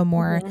just have a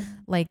more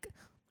like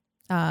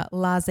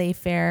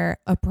laissez-faire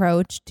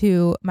approach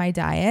to my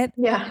diet,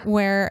 Yeah.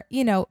 where,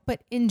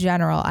 but in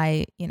general,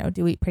 I,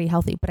 do eat pretty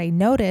healthy. But I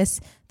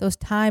notice those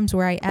times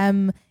where I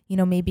am,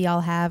 maybe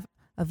I'll have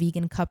a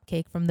vegan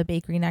cupcake from the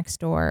bakery next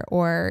door,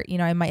 or,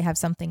 I might have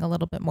something a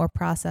little bit more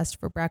processed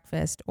for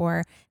breakfast,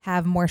 or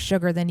have more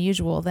sugar than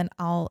usual. Then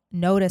I'll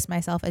notice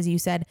myself, as you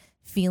said,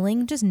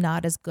 feeling just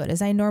not as good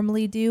as I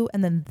normally do.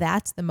 And then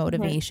that's the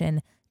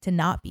motivation to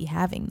not be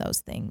having those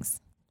things.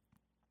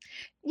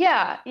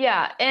 Yeah,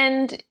 yeah.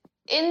 And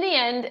in the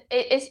end,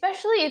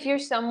 especially if you're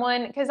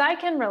someone, because I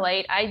can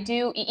relate, I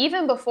do,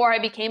 even before I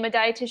became a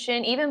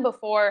dietitian, even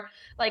before,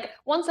 like,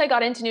 once I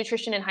got into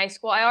nutrition in high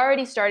school, I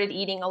already started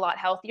eating a lot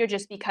healthier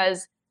just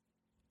because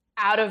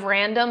out of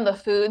random, the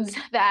foods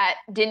that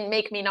didn't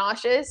make me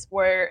nauseous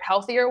were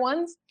healthier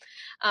ones.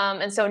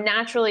 And so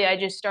naturally, I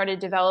just started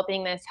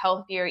developing this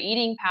healthier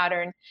eating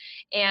pattern.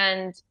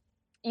 And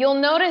you'll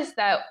notice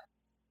that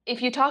if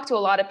you talk to a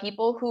lot of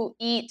people who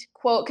eat,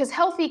 quote, because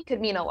healthy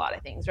could mean a lot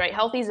of things, right?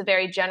 Healthy is a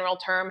very general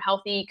term.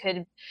 Healthy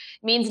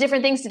means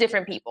different things to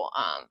different people.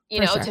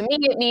 For sure. To me,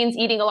 it means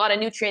eating a lot of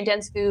nutrient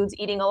dense foods,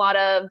 eating a lot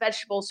of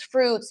vegetables,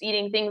 fruits,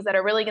 eating things that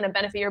are really going to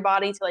benefit your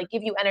body to like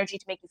give you energy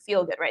to make you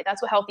feel good, right?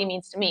 That's what healthy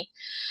means to me.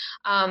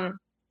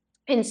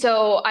 And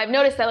so I've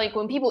noticed that like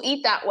when people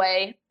eat that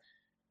way,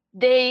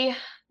 they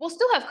will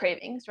still have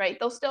cravings, right?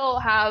 They'll still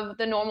have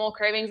the normal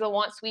cravings. They'll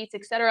want sweets,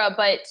 etc.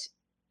 But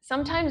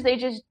sometimes they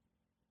just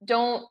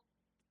don't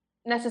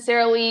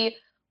necessarily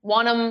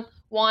want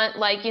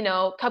like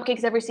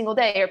cupcakes every single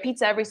day or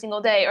pizza every single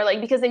day, or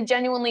like because they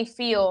genuinely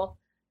feel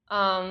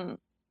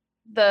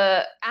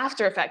the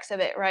after effects of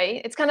it,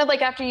 right? It's kind of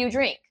like after you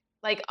drink,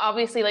 like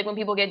obviously like when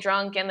people get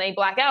drunk and they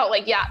black out,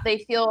 like yeah, they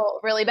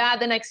feel really bad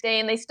the next day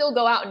and they still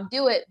go out and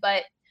do it,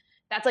 but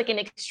that's like an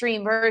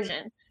extreme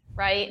version,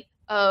 right,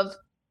 of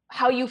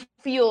how you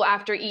feel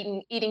after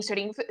eating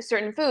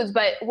certain foods.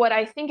 But what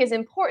I think is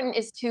important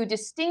is to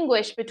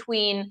distinguish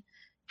between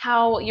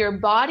how your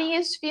body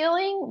is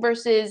feeling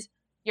versus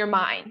your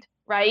mind,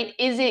 right?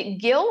 Is it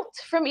guilt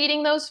from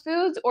eating those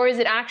foods, or is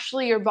it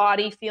actually your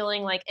body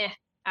feeling like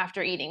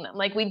after eating them?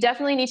 Like we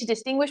definitely need to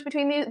distinguish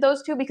between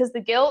those two, because the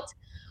guilt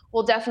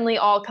will definitely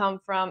all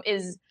comes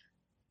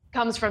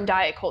from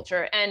diet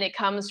culture, and it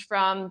comes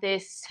from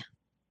this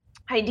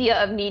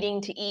idea of needing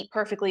to eat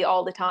perfectly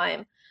all the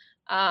time.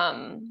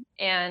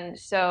 And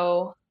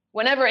so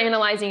whenever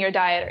analyzing your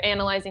diet or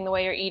analyzing the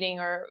way you're eating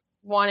or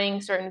wanting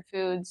certain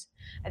foods,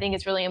 I think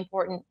it's really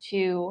important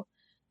to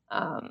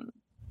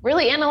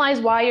really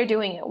analyze why you're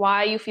doing it,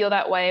 why you feel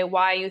that way,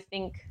 why you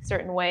think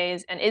certain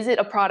ways, and is it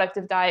a product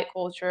of diet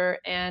culture?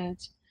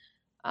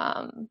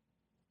 Um,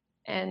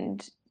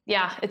 and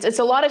yeah, it's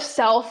a lot of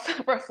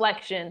self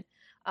reflection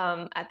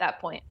at that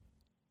point.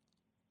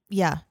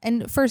 Yeah.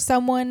 And for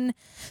someone,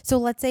 so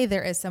let's say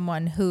there is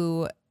someone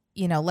who,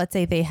 let's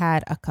say they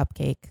had a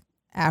cupcake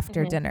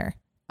after Mhm. dinner.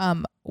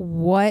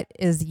 What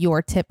is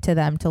your tip to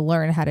them to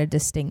learn how to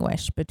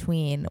distinguish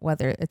between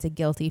whether it's a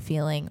guilty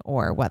feeling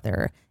or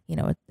whether,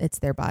 it's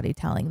their body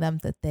telling them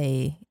that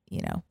they,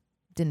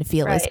 didn't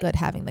feel as Right. good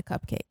having the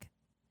cupcake?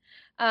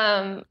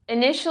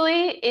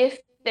 Initially, if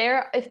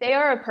they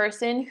are a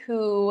person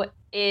who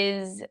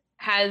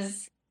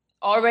has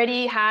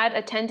already had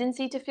a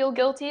tendency to feel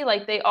guilty,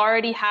 like they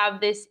already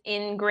have this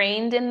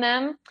ingrained in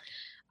them,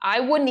 I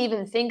wouldn't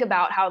even think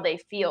about how they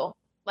feel.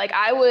 Like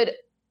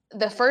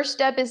the first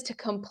step is to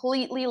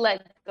completely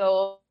let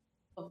go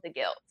of the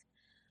guilt,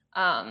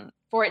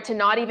 for it to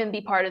not even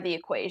be part of the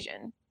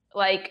equation.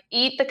 Like,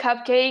 eat the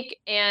cupcake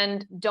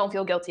and don't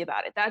feel guilty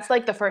about it. That's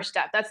like the first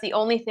step. That's the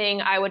only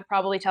thing I would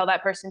probably tell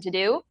that person to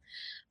do.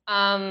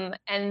 And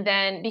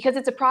then, because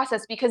it's a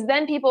process, because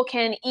then people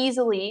can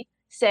easily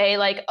say,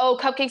 like, oh,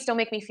 cupcakes don't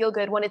make me feel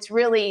good, when it's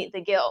really the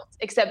guilt.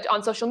 Except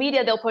on social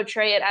media, they'll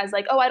portray it as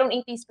like, oh, I don't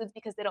eat these foods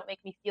because they don't make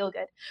me feel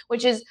good,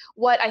 which is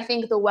what I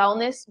think the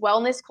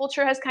wellness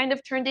culture has kind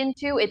of turned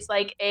into. It's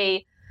like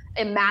a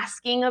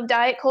masking of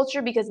diet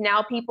culture, because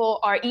now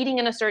people are eating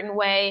in a certain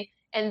way,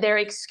 and their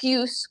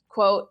excuse,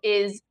 quote,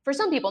 is, for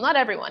some people, not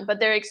everyone, but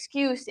their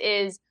excuse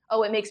is,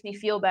 oh, it makes me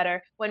feel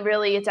better, when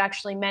really it's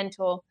actually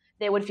mental.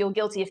 They would feel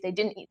guilty if they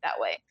didn't eat that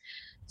way.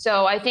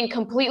 So I think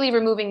completely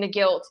removing the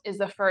guilt is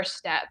the first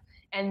step,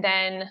 and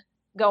then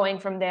going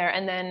from there.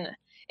 And then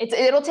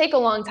it'll take a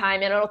long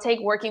time, and it'll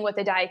take working with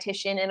a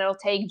dietitian, and it'll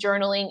take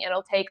journaling,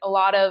 it'll take a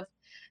lot of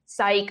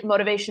psych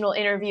motivational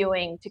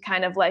interviewing to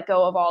kind of let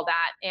go of all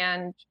that.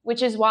 And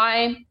which is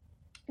why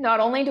not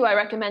only do I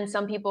recommend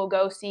some people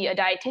go see a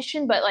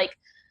dietitian, but like,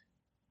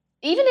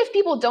 even if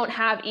people don't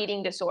have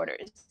eating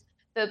disorders,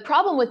 the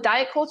problem with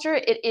diet culture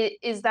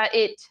is that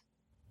it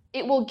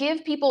will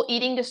give people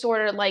eating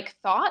disorder like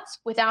thoughts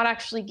without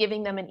actually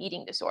giving them an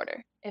eating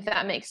disorder, if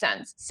that makes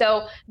sense.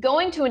 So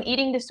going to an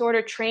eating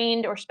disorder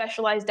trained or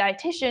specialized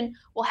dietitian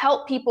will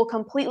help people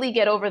completely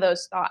get over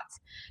those thoughts.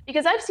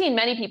 Because I've seen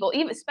many people,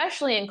 even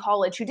especially in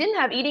college, who didn't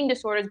have eating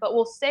disorders, but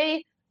will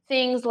say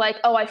things like,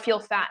 oh, I feel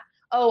fat.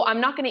 Oh,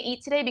 I'm not going to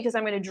eat today because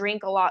I'm going to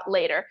drink a lot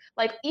later.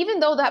 Like, even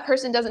though that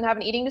person doesn't have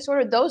an eating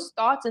disorder, those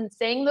thoughts and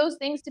saying those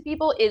things to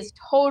people is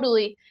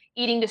totally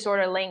eating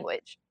disorder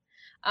language.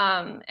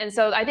 And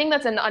so I think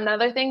that's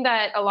another thing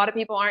that a lot of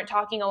people aren't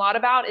talking a lot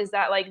about, is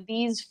that, like,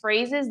 these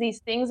phrases, these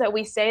things that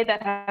we say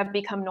that have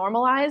become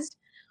normalized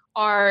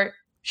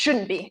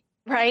shouldn't be,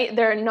 right?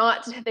 They're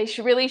not, they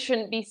really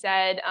shouldn't be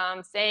said.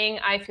 Saying,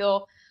 I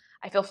feel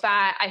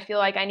fat. I feel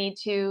like I need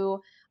to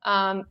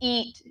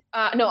eat.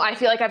 No, I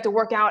feel like I have to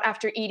work out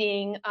after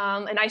eating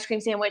an ice cream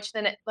sandwich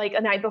like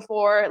a night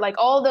before, like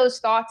all those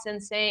thoughts,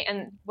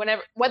 and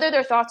whether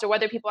they're thoughts or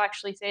whether people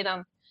actually say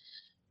them,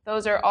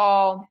 those are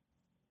all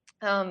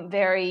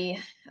very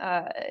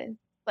uh,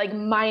 like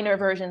minor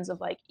versions of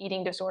like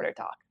eating disorder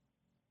talk.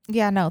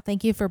 Yeah, no,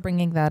 thank you for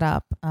bringing that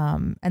up.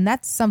 And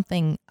that's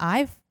something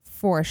I've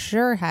for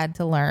sure had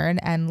to learn,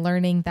 and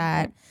learning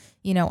that,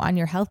 on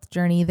your health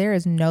journey, there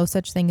is no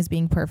such thing as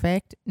being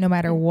perfect, no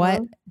matter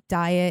what Mm-hmm.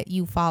 diet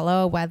you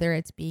follow, whether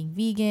it's being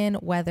vegan,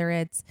 whether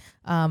it's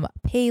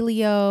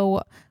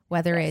paleo,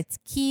 whether Yes. it's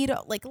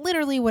keto, like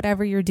literally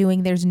whatever you're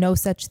doing, there's no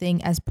such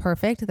thing as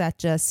perfect. That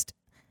just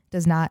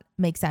does not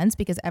make sense,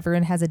 because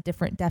everyone has a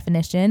different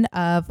definition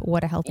of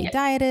what a healthy Yes.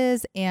 diet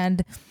is.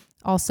 And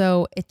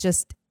also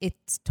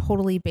it's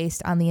totally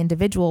based on the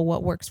individual,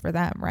 what works for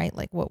them, right?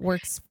 Like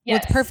what's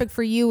Yes. perfect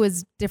for you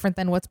is different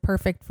than what's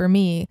perfect for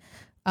me,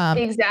 in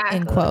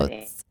Exactly.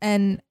 quotes.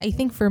 And I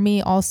think for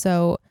me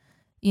also,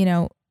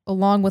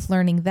 along with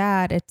learning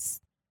that,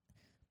 it's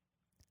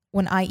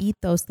when I eat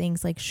those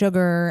things like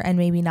sugar and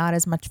maybe not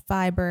as much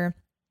fiber,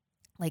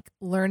 like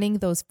learning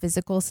those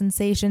physical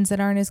sensations that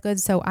aren't as good.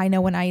 So I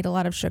know when I eat a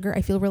lot of sugar,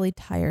 I feel really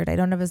tired. I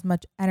don't have as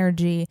much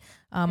energy.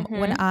 When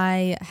Mm-hmm.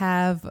 I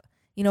have,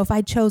 if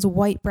I chose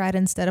white bread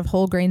instead of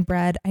whole grain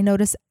bread, I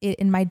notice it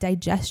in my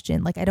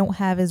digestion. Like I don't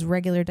have as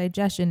regular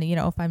digestion,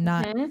 if I'm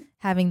not Mm-hmm.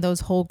 having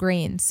those whole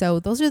grains. So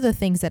those are the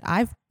things that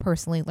I've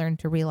personally learned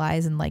to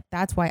realize. And like,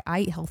 that's why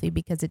I eat healthy,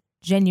 because it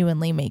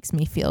genuinely makes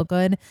me feel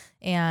good.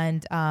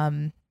 And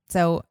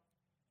so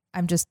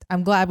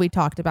I'm glad we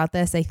talked about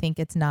this. I think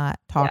it's not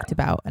Yeah. talked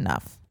about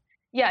enough.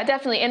 Yeah,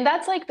 definitely. And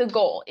that's like the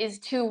goal, is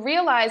to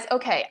realize,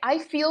 okay, I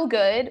feel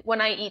good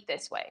when I eat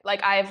this way.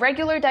 Like, I have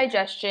regular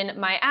digestion,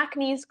 my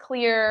acne's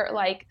clear, or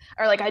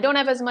like I don't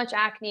have as much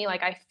acne,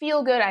 like I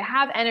feel good, I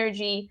have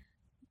energy,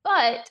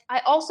 but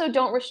I also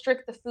don't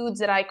restrict the foods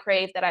that I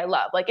crave, that I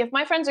love. Like, if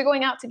my friends are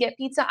going out to get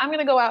pizza, I'm going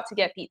to go out to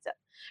get pizza,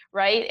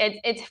 right?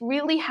 It's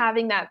really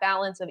having that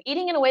balance of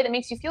eating in a way that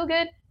makes you feel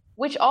good,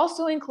 which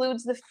also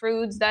includes the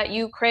foods that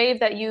you crave,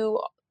 that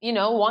you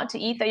want to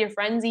eat, that your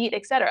friends eat,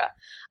 etc.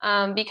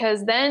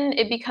 Because then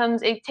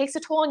it takes a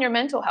toll on your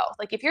mental health.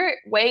 Like if your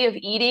way of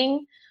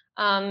eating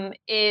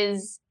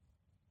is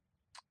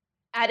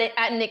at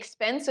an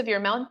expense of your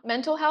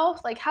mental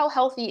health, like how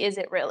healthy is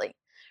it really?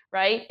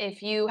 Right?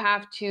 If you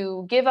have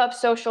to give up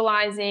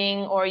socializing,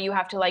 or you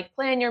have to like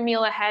plan your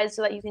meal ahead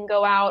so that you can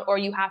go out, or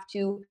you have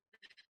to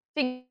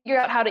figure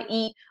out how to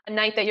eat a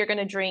night that you're going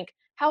to drink,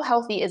 how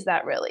healthy is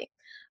that really?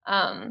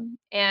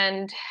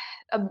 And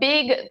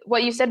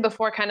what you said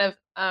before kind of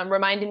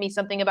reminded me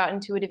something about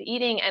intuitive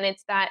eating, and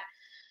it's that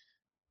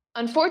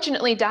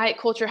unfortunately, diet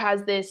culture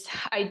has this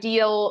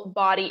ideal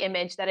body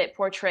image that it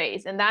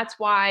portrays, and that's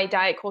why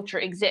diet culture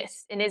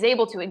exists and is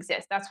able to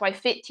exist. That's why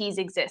fit teas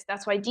exist.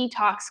 That's why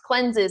detox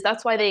cleanses.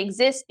 That's why they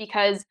exist,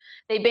 because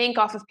they bank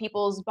off of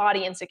people's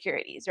body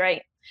insecurities,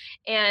 right?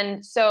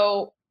 And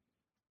so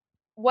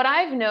what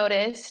I've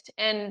noticed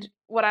and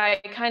what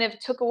I kind of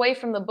took away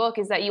from the book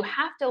is that you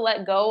have to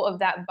let go of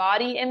that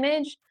body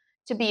image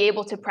to be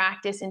able to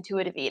practice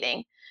intuitive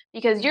eating,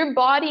 because your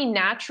body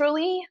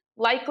naturally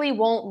likely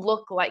won't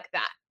look like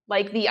that,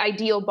 like the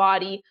ideal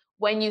body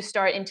when you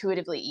start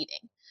intuitively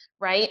eating,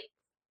 right?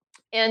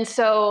 And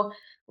so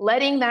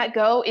letting that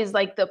go is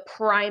like the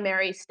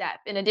primary step.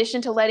 In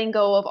addition to letting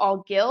go of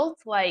all guilt,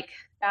 like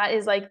that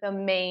is like the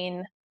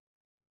main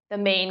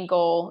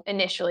goal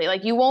initially.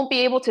 Like you won't be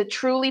able to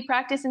truly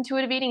practice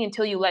intuitive eating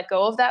until you let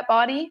go of that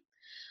body,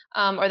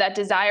 or that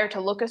desire to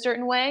look a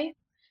certain way.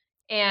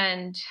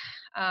 And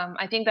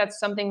I think that's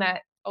something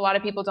that a lot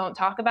of people don't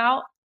talk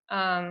about,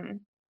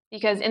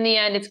 because in the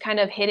end, it's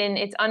kind of hidden.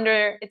 It's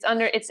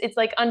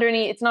like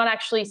underneath. It's not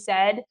actually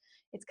said.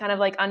 It's kind of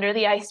like under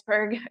the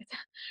iceberg,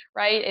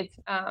 right?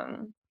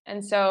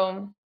 And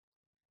so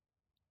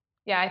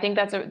yeah, I think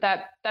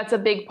that's a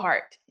big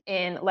part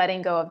in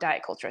letting go of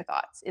diet culture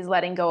thoughts, is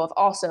letting go of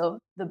also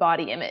the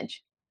body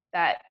image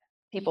that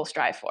people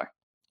strive for.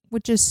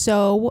 Which is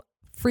so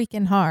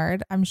freaking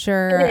hard. I'm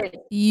sure It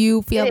is. you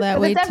It feel is that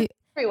because way it's too.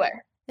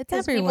 everywhere. It's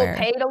Because people everywhere.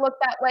 pay to look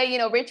that way.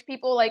 Rich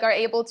people like are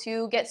able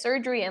to get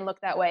surgery and look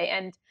that way,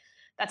 and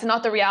that's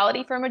not the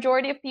reality for a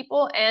majority of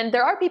people. And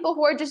there are people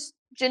who are just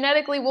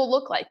genetically will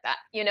look like that.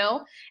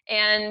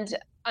 And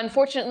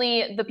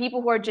unfortunately, the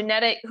people who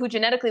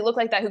genetically look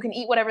like that, who can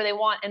eat whatever they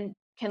want and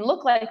can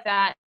look like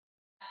that,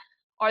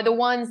 are the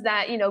ones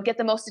that get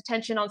the most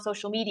attention on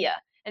social media.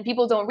 And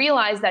people don't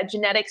realize that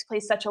genetics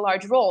plays such a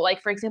large role.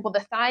 Like, for example, the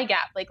thigh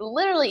gap. Like,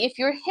 literally, if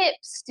your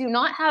hips do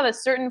not have a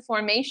certain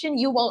formation,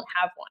 you won't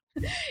have one.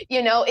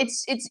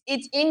 It's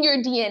in your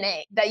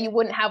DNA that you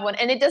wouldn't have one,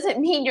 and it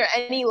doesn't mean you're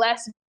any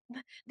less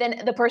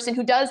than the person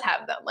who does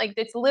have them. Like,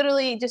 it's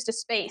literally just a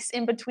space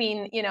in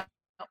between,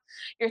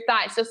 your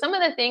thighs. So some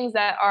of the things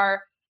that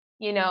are,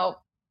 you know,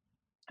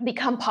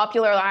 become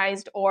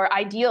popularized or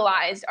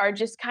idealized are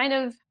just kind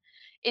of,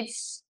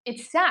 it's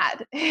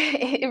sad.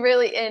 It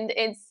really, and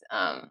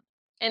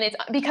it's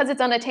because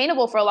it's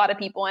unattainable for a lot of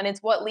people, and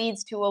it's what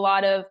leads to a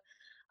lot of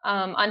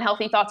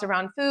unhealthy thoughts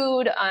around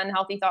food,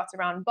 unhealthy thoughts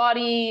around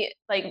body,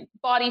 like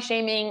body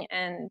shaming,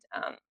 and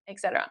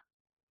etc.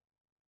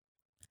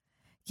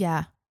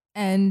 Yeah.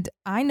 And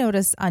I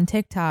noticed on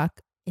TikTok,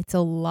 it's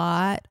a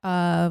lot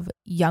of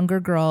younger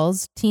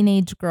girls,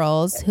 teenage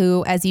girls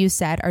who, as you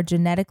said, are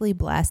genetically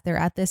blessed. They're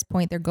at this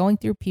point, they're going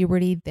through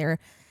puberty. They're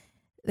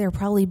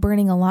probably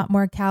burning a lot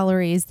more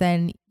calories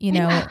than,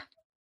 Yeah.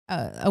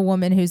 a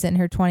woman who's in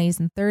her 20s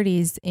and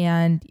 30s.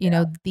 And,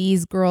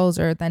 these girls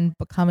are then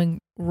becoming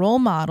role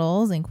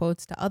models, in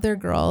quotes, to other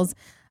girls.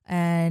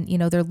 And,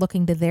 they're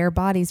looking to their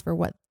bodies for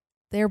what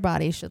their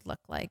bodies should look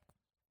like.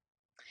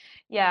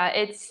 Yeah,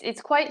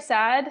 it's quite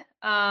sad,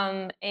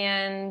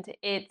 and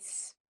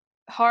it's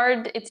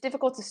hard. It's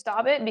difficult to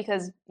stop it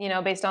because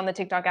based on the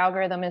TikTok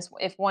algorithm, is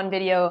if one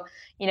video,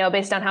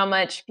 based on how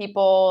much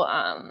people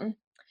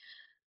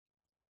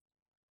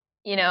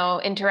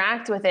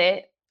interact with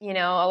it,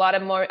 a lot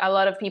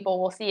of people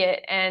will see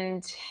it.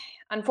 And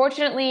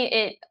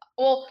unfortunately,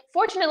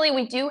 fortunately,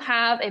 we do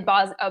have a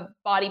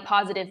body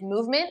positive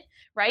movement,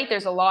 right?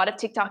 There's a lot of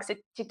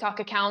TikTok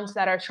accounts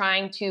that are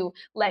trying to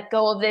let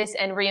go of this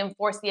and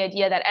reinforce the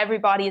idea that every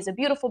body is a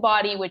beautiful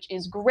body, which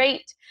is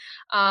great.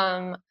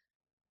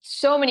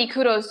 So many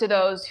kudos to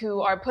those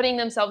who are putting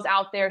themselves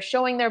out there,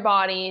 showing their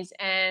bodies,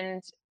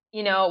 and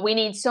we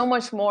need so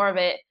much more of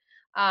it,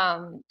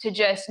 to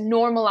just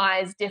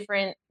normalize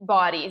different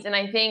bodies. And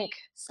I think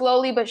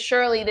slowly but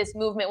surely this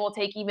movement will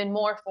take even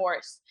more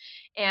force,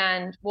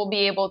 and we'll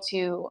be able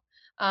to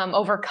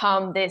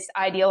overcome this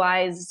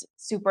idealized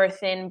super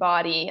thin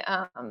body,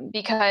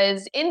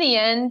 because in the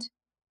end,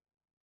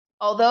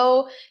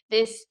 although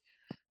this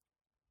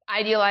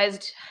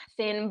idealized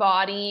thin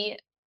body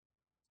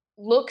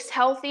looks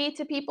healthy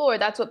to people, or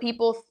that's what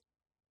people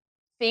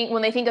think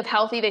when they think of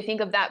healthy, they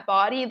think of that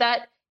body.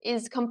 That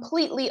is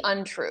completely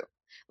untrue.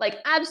 Like,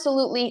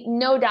 absolutely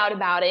no doubt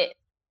about it.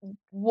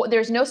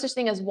 There's no such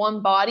thing as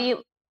one body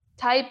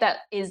type that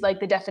is like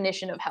the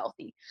definition of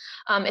healthy,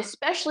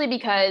 especially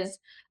because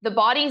the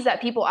bodies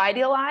that people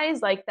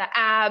idealize, like the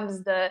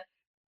abs, the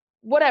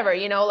whatever,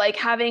 like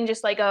having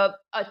just like a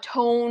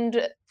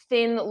toned,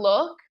 thin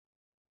look,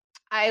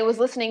 I was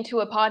listening to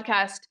a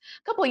podcast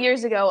a couple of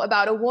years ago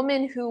about a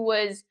woman who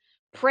was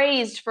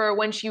praised for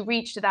when she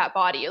reached that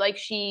body. Like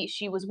she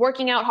was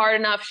working out hard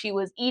enough, she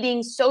was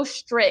eating so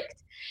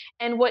strict.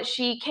 And what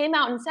she came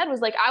out and said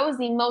was like, I was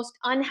the most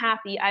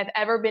unhappy I've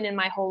ever been in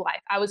my whole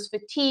life. I was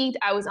fatigued,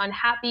 I was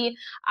unhappy,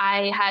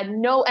 I had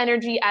no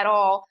energy at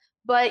all,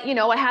 but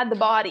I had the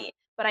body,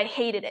 but I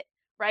hated it,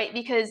 right?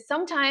 Because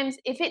sometimes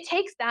if it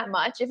takes that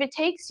much, if it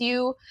takes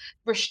you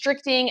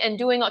restricting and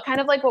doing kind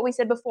of like what we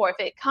said before,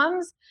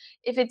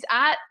 if it's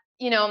at,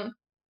 you know,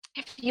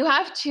 if you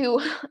have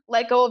to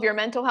let go of your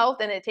mental health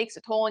and it takes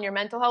a toll on your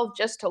mental health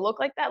just to look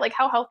like that, like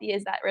how healthy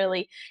is that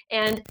really?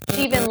 And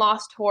she even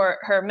lost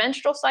her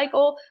menstrual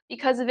cycle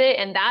because of it.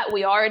 And that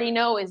we already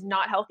know is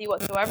not healthy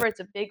whatsoever. It's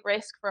a big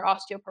risk for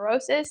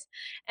osteoporosis.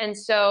 And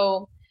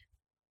so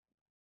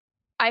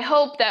I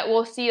hope that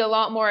we'll see a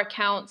lot more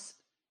accounts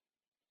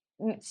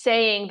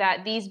saying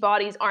that these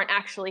bodies aren't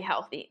actually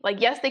healthy. Like,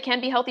 yes, they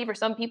can be healthy for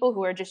some people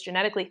who are just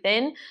genetically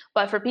thin,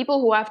 but for people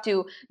who have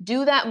to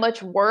do that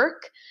much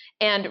work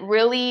and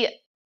really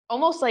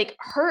almost like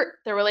hurt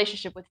their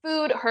relationship with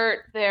food,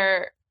 hurt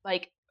their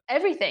like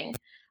everything,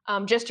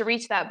 just to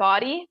reach that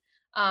body,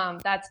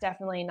 that's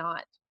definitely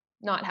not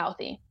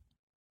healthy.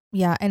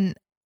 Yeah. And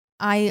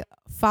I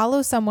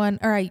follow someone,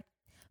 or I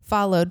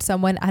followed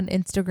someone on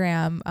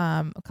Instagram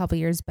a couple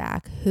years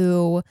back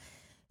who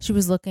she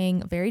was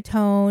looking very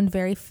toned,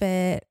 very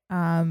fit,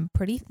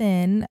 pretty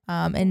thin,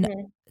 and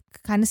Mhm.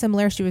 kind of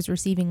similar. She was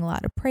receiving a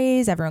lot of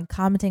praise, everyone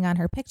commenting on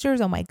her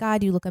pictures. Oh my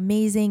God, you look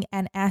amazing.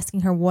 And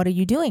asking her, what are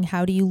you doing?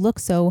 How do you look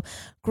so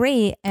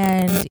great?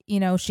 And,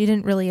 she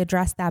didn't really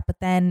address that. But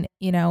then,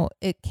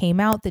 it came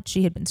out that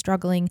she had been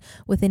struggling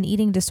with an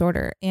eating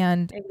disorder.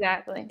 And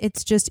Exactly.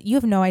 it's just, you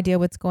have no idea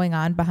what's going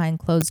on behind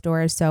closed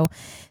doors. So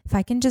if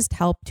I can just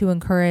help to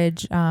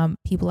encourage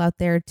people out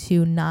there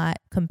to not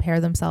compare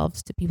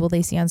themselves to people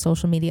they see on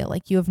social media,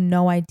 like you have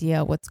no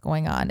idea what's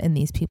going on in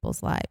these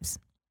people's lives.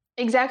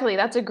 Exactly.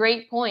 That's a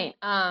great point.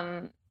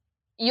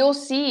 You'll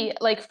see,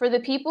 like, for the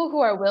people who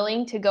are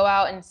willing to go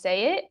out and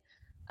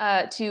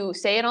to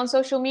say it on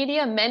social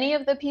media, many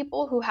of the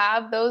people who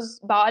have those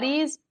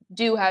bodies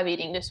do have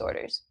eating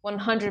disorders,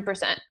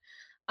 100%.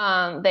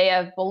 They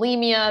have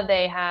bulimia,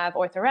 they have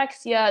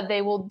orthorexia,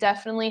 they will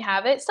definitely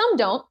have it. Some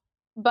don't,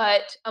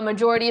 but a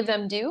majority of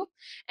them do.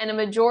 And a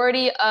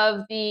majority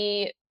of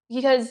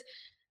because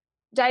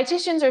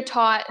dietitians are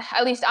taught,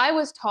 at least I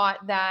was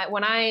taught that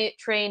when I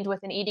trained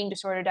with an eating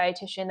disorder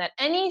dietitian, that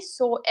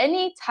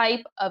any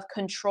type of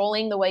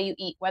controlling the way you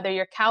eat, whether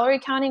you're calorie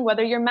counting,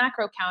 whether you're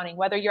macro counting,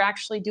 whether you're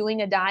actually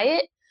doing a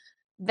diet,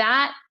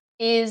 that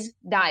is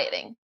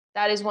dieting.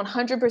 That is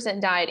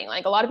 100% dieting.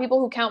 Like a lot of people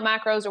who count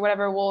macros or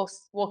whatever will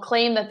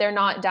claim that they're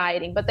not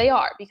dieting, but they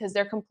are, because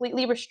they're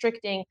completely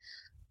restricting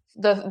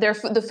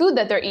the food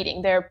that they're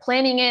eating. They're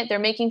planning it. They're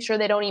making sure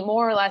they don't eat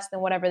more or less than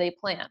whatever they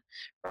plan,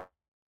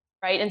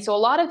 right? And so a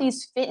lot of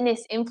these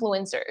fitness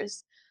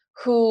influencers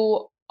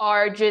who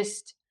are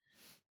just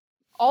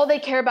all they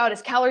care about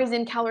is calories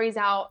in, calories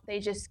out. They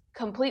just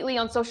completely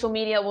on social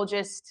media will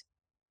just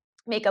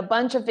make a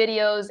bunch of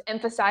videos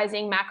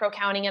emphasizing macro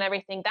counting and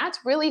everything. That's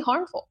really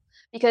harmful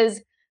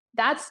because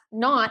that's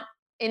not,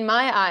 in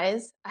my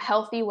eyes, a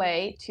healthy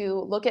way to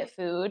look at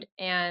food.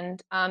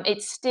 And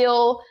it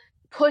still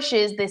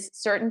pushes this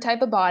certain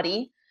type of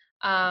body,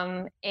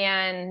 and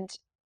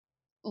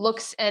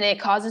it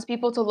causes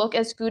people to look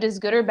as food as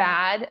good or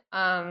bad.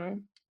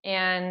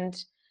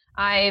 And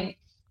I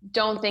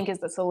don't think is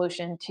the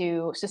solution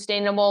to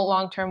sustainable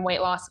long-term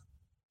weight loss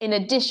in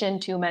addition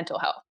to mental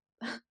health,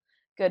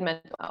 good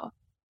mental health.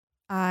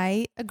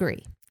 I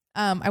agree.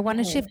 I want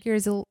to Mhm. shift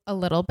gears a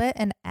little bit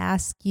and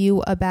ask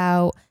you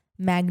about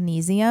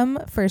magnesium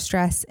for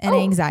stress and Oh,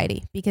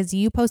 anxiety, because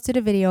you posted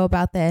a video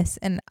about this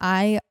and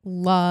I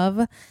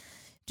love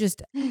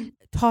just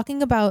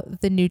talking about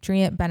the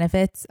nutrient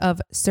benefits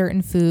of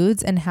certain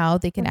foods and how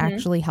they can mhm.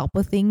 actually help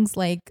with things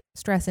like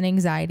stress and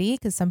anxiety,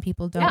 because some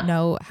people don't Yeah,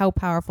 know how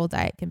powerful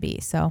diet can be.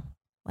 So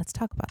let's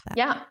talk about that.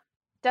 yeah,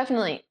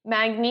 definitely.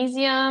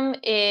 Magnesium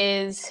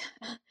is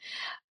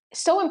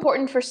so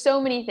important for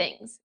so many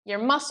things. Your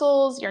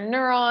muscles, your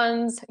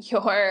neurons,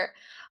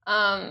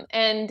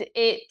 and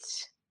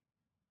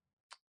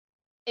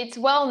it's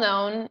well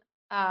known.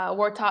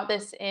 We're taught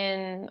this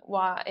in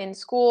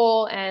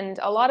school, and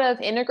a lot of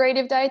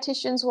integrative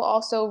dietitians will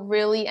also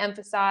really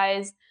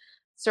emphasize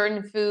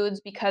certain foods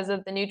because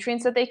of the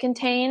nutrients that they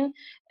contain,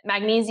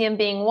 magnesium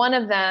being one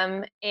of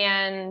them.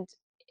 And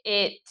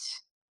it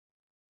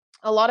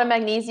a lot of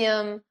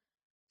magnesium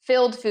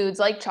filled foods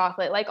like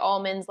chocolate, like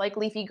almonds, like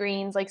leafy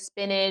greens, like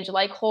spinach,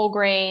 like whole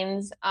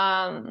grains,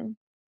 can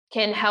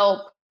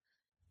help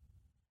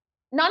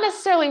not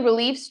necessarily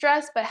relieve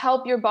stress, but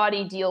help your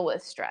body deal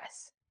with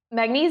stress.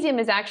 Magnesium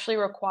is actually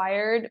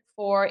required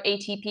for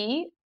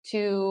ATP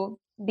to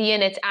be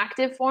in its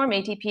active form.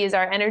 ATP is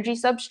our energy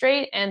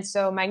substrate. And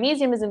so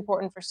magnesium is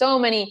important for so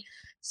many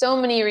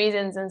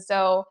reasons. And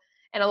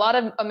a lot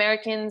of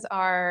Americans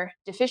are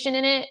deficient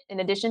in it in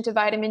addition to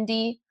vitamin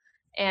D.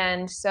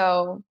 And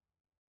so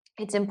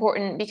it's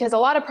important because a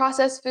lot of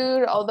processed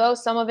food, although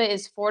some of it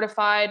is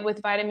fortified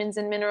with vitamins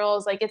and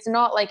minerals, like it's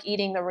not like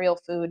eating the real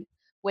food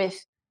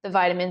with the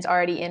vitamins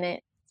already in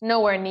it. It's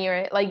nowhere near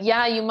it. Like,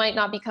 yeah, you might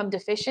not become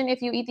deficient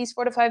if you eat these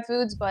fortified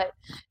foods, but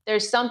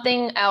there's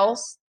something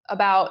else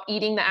about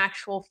eating the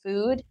actual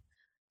food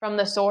from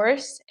the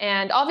source.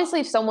 And obviously,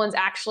 if someone's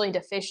actually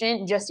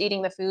deficient, just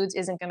eating the foods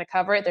isn't going to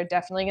cover it. They're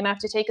definitely going to have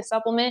to take a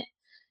supplement.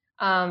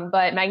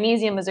 But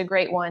magnesium is a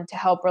great one to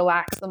help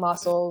relax the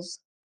muscles.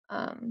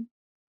 Um,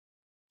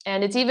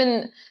 and it's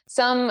even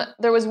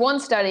there was one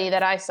study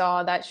that I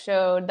saw that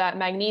showed that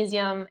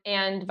magnesium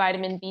and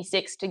vitamin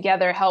B6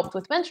 together helped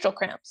with menstrual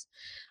cramps.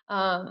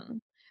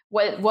 Um,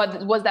 what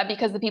was that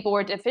because the people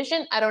were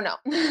deficient? I don't know,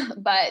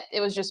 but it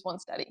was just one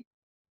study.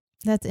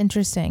 That's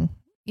interesting.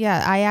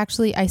 Yeah,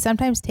 I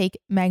sometimes take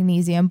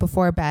magnesium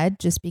before bed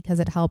just because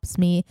it helps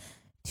me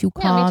to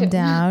Yeah, me calm too.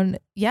 down.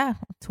 Yeah,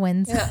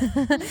 twins. Yeah.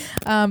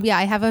 Yeah,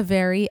 I have a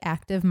very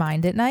active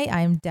mind at night.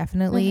 I'm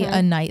definitely a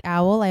Mhm. night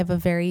owl. I have a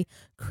very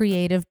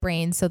creative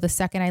brain. So the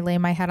second I lay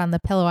my head on the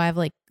pillow, I have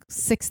like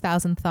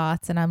 6,000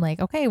 thoughts and I'm like,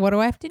 okay, what do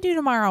I have to do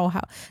tomorrow?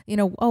 How,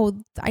 oh,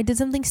 I did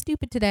something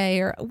stupid today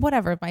or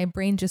whatever. My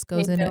brain just Me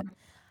goes in too.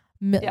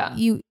 it. Yeah.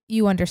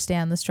 You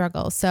understand the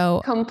struggle.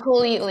 So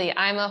Completely.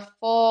 I'm a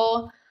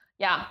full,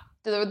 yeah.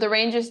 The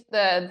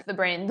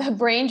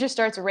brain just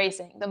starts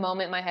racing the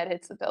moment my head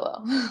hits the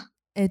pillow.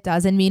 it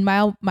does. And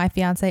meanwhile, my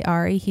fiance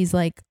Ari, he's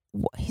like,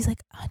 "Oh,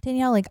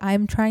 Danielle, like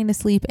I'm trying to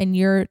sleep and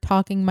you're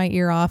talking my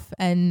ear off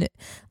and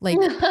like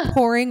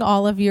pouring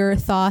all of your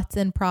thoughts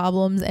and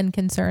problems and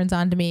concerns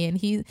onto me." And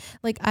he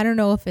like, I don't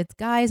know if it's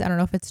guys, I don't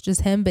know if it's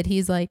just him, but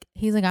he's like,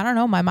 I don't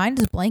know, my mind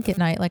is blank at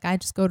night. Like I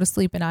just go to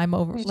sleep and I'm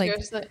over like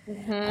Seriously.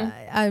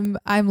 Hmm.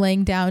 I'm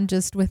laying down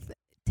just with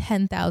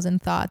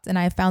 10,000 thoughts. And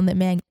I found that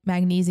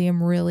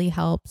magnesium really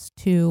helps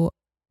to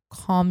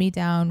calm me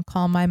down,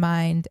 calm my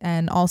mind.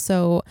 And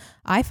also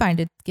I find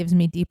it gives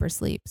me deeper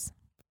sleeps.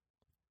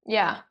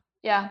 Yeah.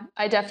 Yeah.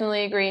 I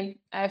definitely agree.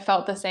 I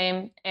felt the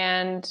same.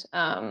 And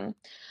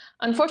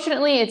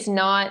unfortunately, it's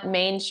not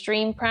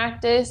mainstream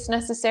practice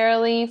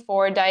necessarily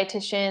for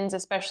dietitians,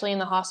 especially in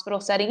the hospital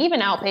setting, even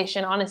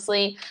outpatient,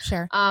 honestly.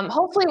 Sure.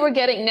 Hopefully we're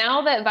getting,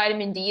 now that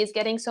vitamin D is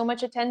getting so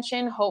much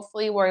attention,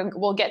 hopefully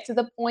we'll get to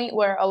the point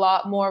where a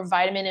lot more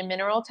vitamin and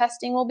mineral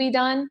testing will be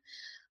done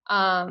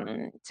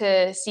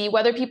to see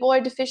whether people are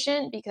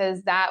deficient,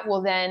 because that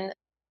will then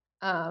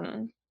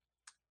um,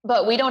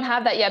 but we don't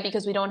have that yet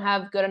because we don't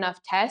have good enough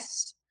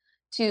tests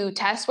to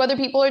test whether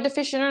people are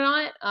deficient or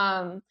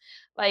not.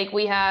 Like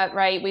we have,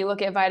 right? We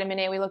look at vitamin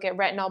A, we look at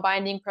retinol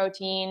binding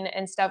protein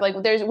and stuff. Like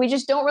we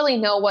just don't really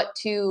know what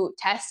to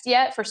test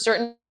yet for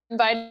certain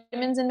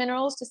vitamins and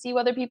minerals to see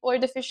whether people are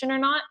deficient or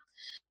not.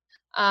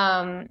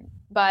 Um,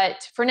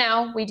 but for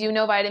now, we do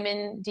know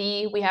vitamin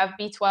D, we have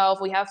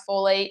B12, we have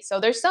folate. So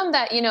there's some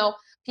that,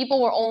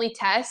 people will only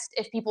test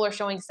if people are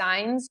showing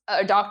signs.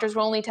 Doctors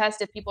will only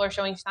test if people are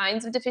showing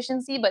signs of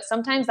deficiency, but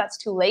sometimes that's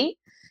too late.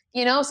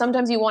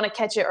 Sometimes you want to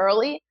catch it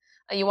early.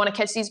 You want to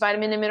catch these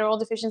vitamin and mineral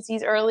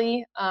deficiencies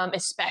early,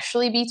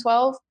 especially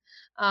B12.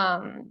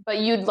 But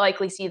you'd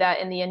likely see that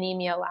in the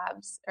anemia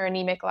labs or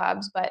anemic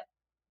labs. But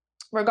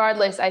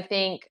regardless, I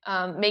think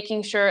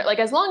making sure, like,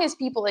 as long as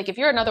people, like, if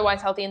you're an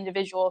otherwise healthy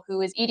individual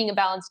who is eating a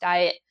balanced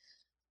diet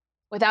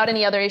without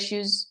any other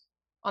issues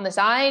on the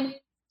side,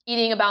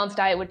 eating a balanced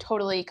diet would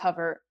totally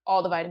cover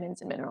all the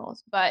vitamins and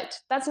minerals. But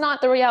that's not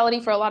the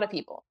reality for a lot of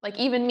people. Like,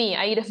 even me,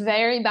 I eat a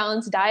very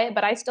balanced diet,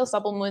 but I still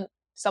supplement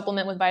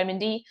with vitamin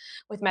D,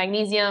 with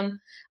magnesium.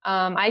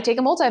 I take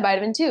a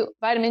multivitamin too,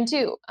 vitamin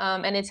too,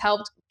 and it's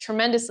helped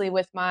tremendously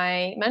with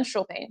my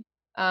menstrual pain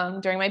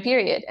during my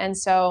period. And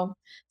so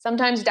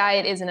sometimes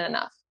diet isn't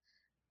enough.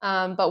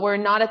 But we're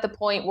not at the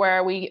point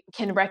where we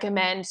can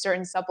recommend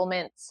certain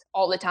supplements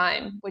all the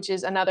time, which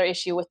is another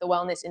issue with the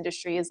wellness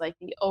industry, is like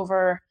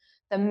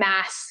the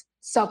mass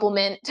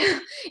supplement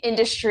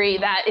industry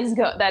that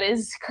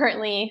is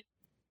currently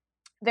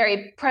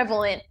very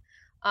prevalent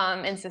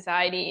in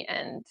society.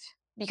 And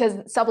because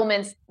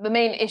the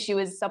main issue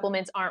is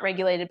supplements aren't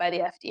regulated by the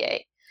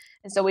FDA.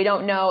 And so we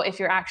don't know if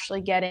you're actually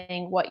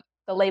getting what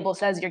the label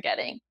says you're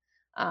getting.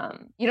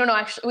 We don't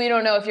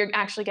know if you're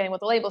actually getting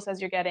what the label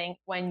says you're getting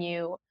when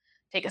you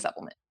take a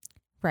supplement.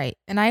 Right.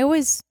 And I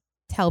always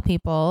tell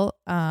people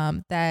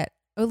that,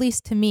 at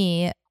least to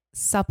me,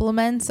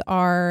 supplements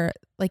are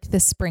like the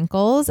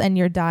sprinkles and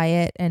your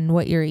diet and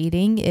what you're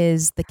eating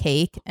is the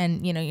cake.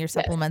 And, your Yes,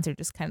 supplements are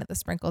just kind of the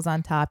sprinkles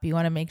on top. You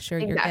want to make sure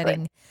you're exactly.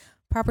 getting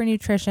proper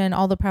nutrition,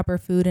 all the proper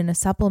food, and a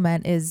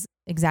supplement is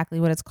exactly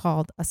what it's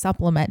called, a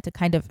supplement, to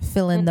kind of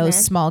fill in those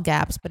Hmm. small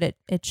gaps, but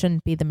it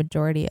shouldn't be the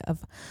majority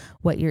of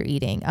what you're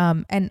eating.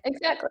 And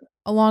Exactly.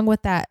 along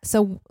with that,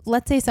 so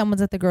let's say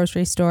someone's at the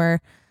grocery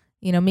store,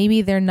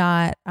 maybe they're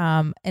not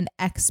an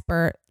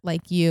expert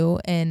like you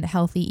in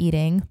healthy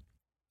eating.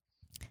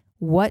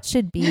 What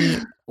should be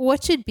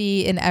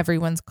in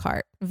everyone's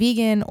cart?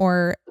 Vegan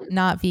or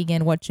not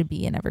vegan, what should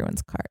be in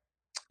everyone's cart?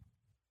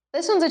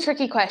 This one's a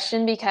tricky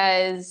question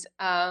because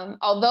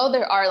although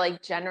there are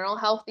like general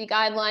healthy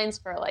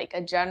guidelines for like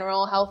a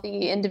general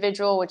healthy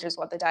individual, which is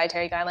what the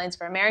dietary guidelines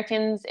for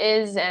Americans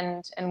is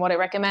and what it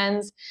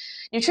recommends,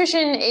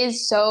 nutrition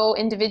is so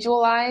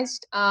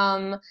individualized,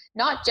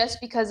 not just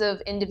because of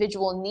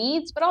individual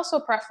needs, but also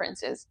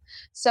preferences.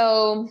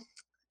 So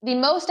the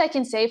most I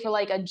can say for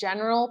like a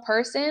general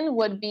person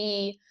would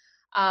be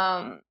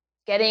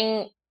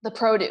getting the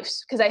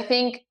produce because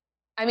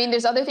I mean,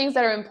 there's other things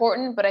that are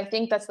important, but I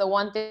think that's the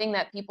one thing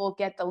that people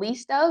get the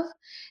least of.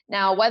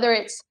 Now, whether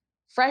it's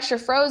fresh or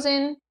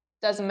frozen,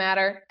 doesn't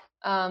matter.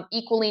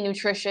 Equally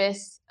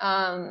nutritious.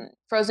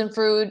 Frozen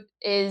fruit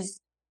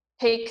is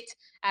picked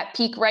at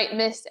peak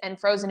ripeness and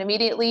frozen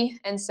immediately.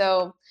 And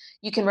so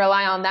you can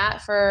rely on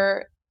that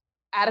for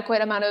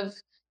adequate amount of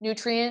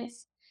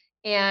nutrients.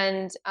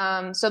 And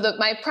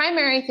my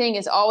primary thing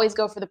is always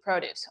go for the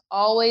produce.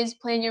 Always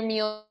plan your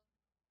meals.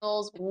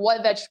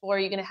 What vegetable are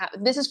you going to have?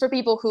 This is for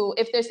people who,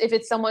 if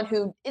it's someone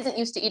who isn't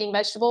used to eating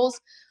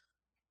vegetables,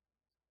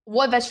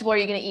 what vegetable are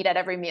you going to eat at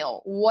every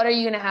meal? What are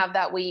you going to have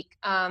that week?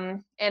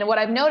 And what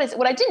I've noticed,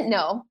 what I didn't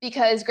know,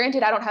 because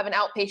granted, I don't have an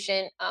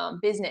outpatient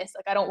business.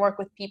 Like I don't work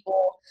with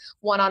people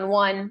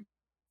one-on-one,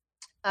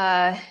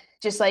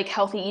 just like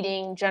healthy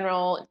eating,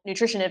 general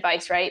nutrition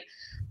advice, right?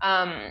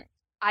 I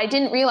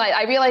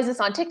realized this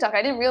on TikTok.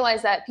 I didn't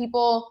realize that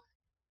people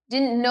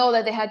didn't know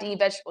that they had to eat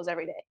vegetables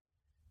every day.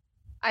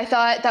 I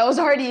thought that was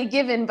already a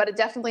given, but it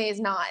definitely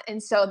is not.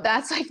 And so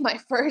that's like my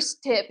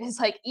first tip is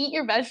like eat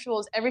your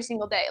vegetables every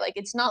single day. Like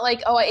it's not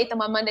like, oh, I ate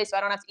them on Monday, so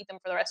I don't have to eat them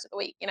for the rest of the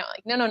week.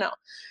 Like no.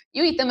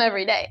 You eat them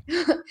every day.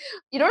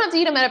 You don't have to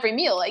eat them at every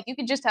meal. Like you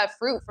could just have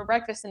fruit for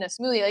breakfast in a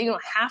smoothie. Like you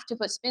don't have to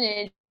put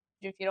spinach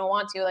if you don't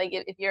want to. Like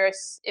if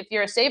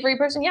you're a savory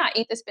person, yeah,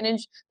 eat the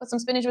spinach, put some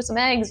spinach with some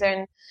eggs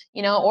and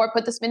or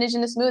put the spinach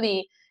in the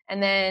smoothie.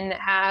 And then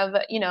have,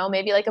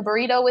 maybe like a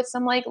burrito with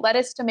some like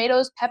lettuce,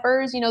 tomatoes,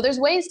 peppers. There's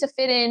ways to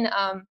fit in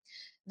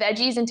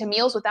veggies into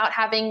meals without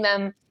having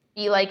them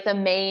be like the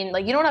main,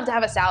 like you don't have to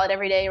have a salad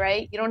every day,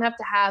 right? You don't have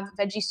to have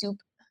veggie soup.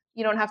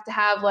 You don't have to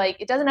have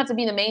it doesn't have to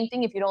be the main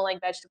thing if you don't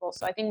like vegetables.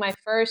 So I think my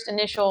first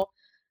initial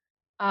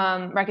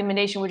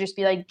recommendation would just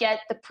be like,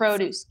 get the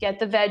produce, get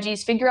the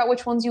veggies, figure out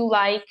which ones you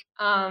like,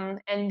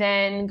 and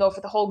then go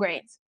for the whole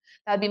grains.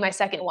 That'd be my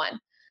second one.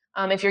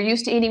 If you're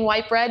used to eating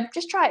white bread,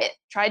 just try it.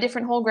 Try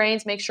different whole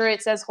grains. Make sure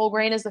it says whole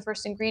grain is the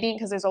first ingredient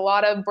because there's a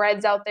lot of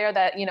breads out there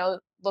that,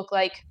 look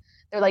like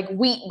they're like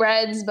wheat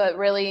breads, but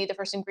really the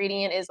first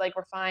ingredient is like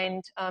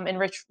refined,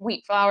 enriched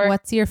wheat flour.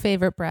 What's your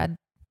favorite bread?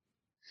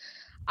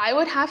 I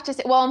would have to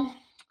say, well,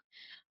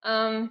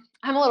 I'm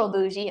a little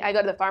bougie. I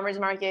go to the farmer's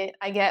market.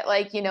 I get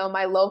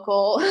my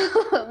local,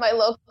 my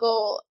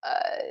local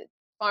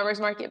farmer's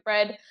market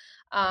bread.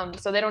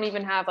 So they don't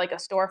even have like a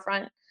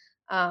storefront.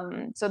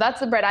 So that's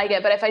the bread I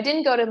get. But if I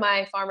didn't go to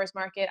my farmer's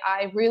market,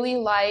 I really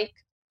like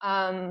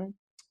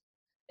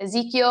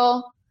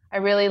Ezekiel. I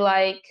really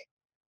like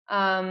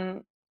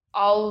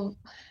all.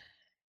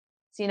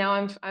 See,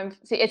 now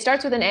see, it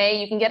starts with an A.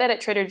 You can get it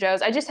at Trader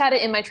Joe's. I just had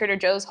it in my Trader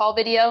Joe's haul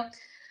video.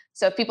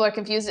 So if people are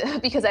confused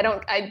because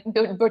I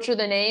butcher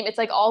the name. It's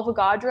like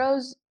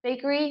Alvagadro's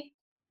Bakery.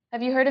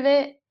 Have you heard of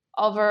it?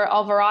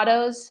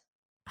 Alvarado's.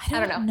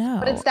 I don't know.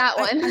 But it's that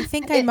one. I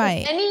think I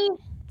might.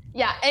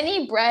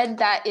 Any bread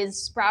that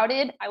is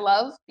sprouted, I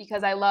love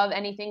because I love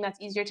anything that's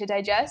easier to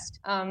digest,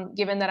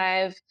 given that I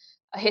have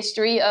a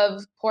history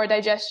of poor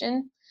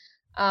digestion.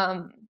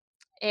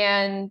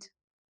 And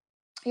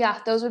yeah,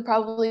 those would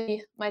probably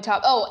be my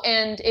top. Oh,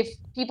 and if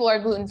people are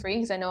gluten-free,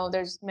 because I know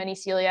there's many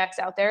celiacs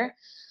out there,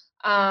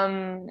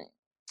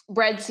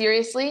 Bread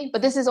Seriously,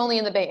 but this is only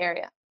in the Bay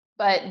Area.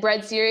 But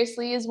Bread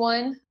Seriously is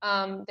one.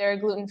 They're a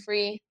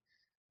gluten-free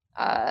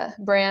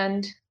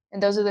brand,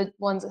 and those are the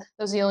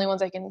only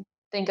ones I can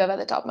think of at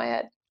the top of my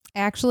head.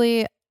 I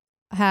actually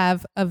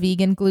have a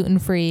vegan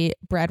gluten-free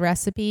bread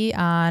recipe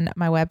on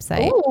my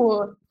website.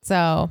 Ooh.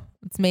 So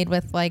it's made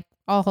with like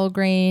all whole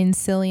grains,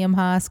 psyllium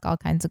husk, all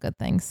kinds of good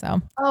things.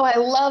 So I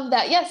love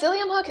that. Yeah,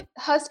 psyllium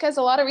husk has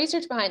a lot of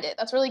research behind it.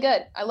 That's really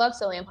good. I love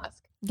psyllium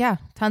husk. Yeah,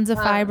 tons of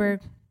fiber,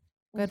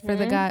 good for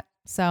the gut.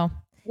 So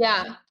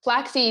yeah,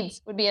 flax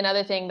seeds would be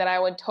another thing that I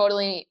would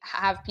totally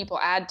have people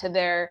add to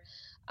their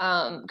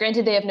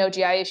granted, they have no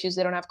GI issues.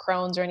 They don't have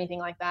Crohn's or anything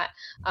like that.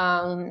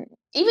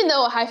 Even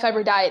though a high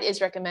fiber diet is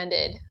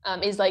recommended,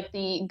 is like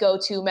the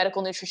go-to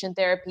medical nutrition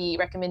therapy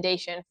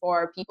recommendation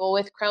for people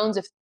with Crohn's.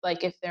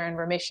 If they're in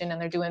remission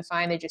and they're doing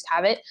fine, they just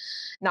have it,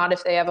 not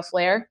if they have a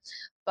flare.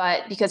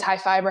 But because high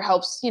fiber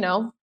helps,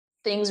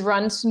 things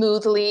run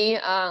smoothly,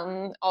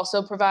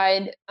 also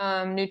provide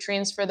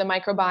nutrients for the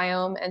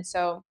microbiome. And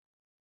so,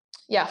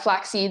 yeah,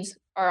 flax seeds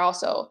are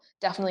also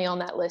definitely on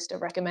that list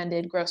of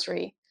recommended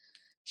grocery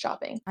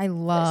shopping. I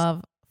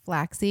love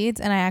flax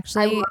seeds, and I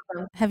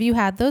have you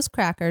had those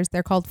crackers?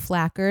 They're called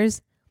Flackers,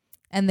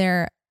 and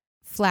they're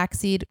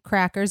flaxseed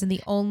crackers, and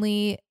the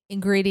only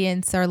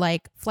ingredients are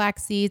like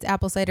flax seeds,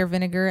 apple cider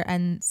vinegar,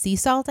 and sea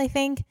salt, I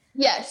think.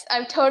 Yes,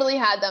 I've totally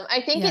had them.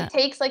 I think Yeah, it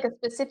takes like a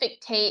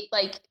specific taste.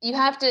 Like you it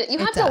have to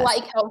does.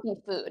 like healthy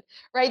food,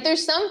 right?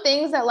 There's some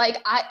things that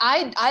like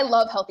I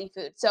love healthy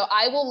food. So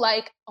I will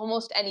like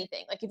almost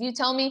anything. Like if you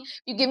tell me,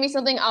 if you give me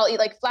something, I'll eat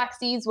like flax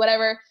seeds,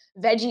 whatever,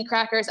 veggie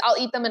crackers, I'll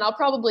eat them and I'll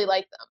probably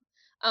like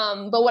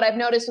them. But what I've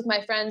noticed with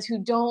my friends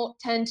who don't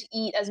tend to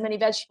eat as many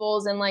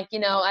vegetables and like,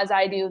 as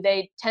I do,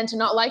 they tend to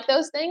not like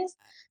those things.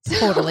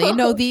 Totally.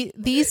 No, So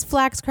these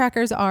flax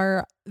crackers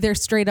they're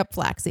straight up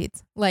flax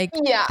seeds. Like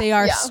yeah, they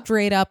are yeah.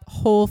 straight up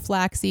whole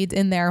flax seeds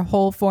in their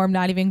whole form,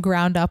 not even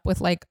ground up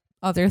with like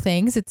other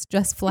things. It's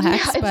just Yeah,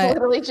 flax, it's but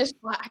literally just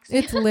flax.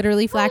 it's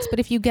literally flax. But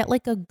if you get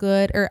like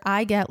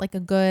I get like a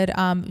good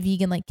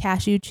vegan like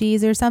cashew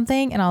cheese or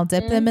something, and I'll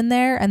dip them Mhm. in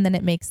there, and then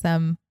it makes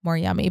them more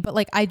yummy. But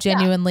like I Yeah,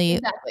 genuinely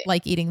exactly.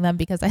 like eating them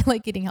because I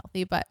like eating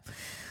healthy. But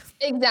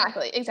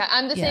Exactly, exactly.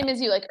 I'm the yeah, same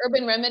as you, like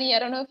Urban Remedy. I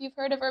don't know if you've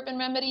heard of Urban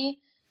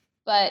Remedy,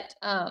 but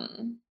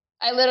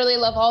I literally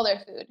love all their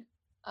food.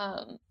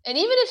 And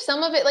even if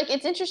some of it, like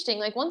it's interesting,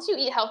 like once you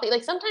eat healthy,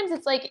 like sometimes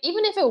it's like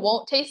even if it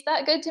won't taste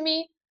that good to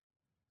me,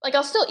 like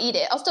I'll still eat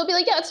it. I'll still be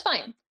like, yeah, it's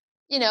fine.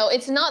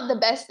 It's not the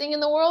best thing in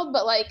the world,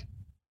 but like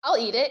I'll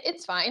eat it.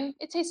 It's fine.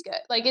 It tastes good.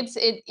 Like I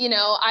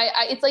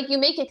it's like you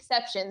make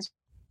exceptions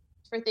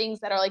for things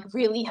that are like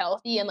really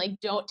healthy and like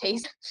don't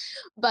taste,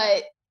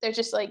 but they're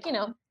just like,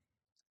 oh,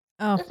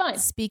 they're fine.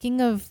 speaking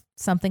of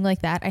something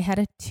like that, I had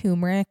a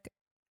turmeric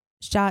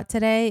shot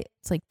today.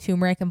 It's like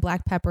turmeric and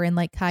black pepper and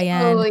like Oh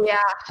cayenne yeah,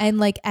 and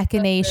like so good.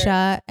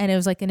 echinacea, and it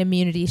was like an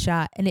immunity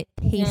shot, and it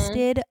Mhm.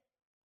 tasted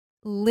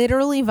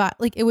literally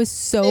like it was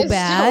so It's so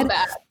bad.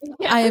 bad.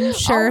 Yeah, I am all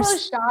sure.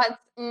 those shots,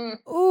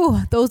 Ooh,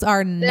 those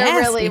are they're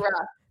really nasty.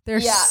 rough. They're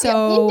Yeah, yeah,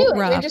 but you so do it.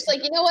 You're rough. just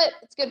like, "You know what?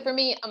 It's good for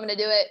me. I'm gonna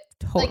do it."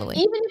 Like, Totally.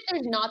 even if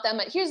there's not that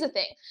much, here's the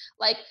thing,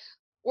 like,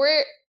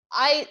 we're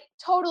I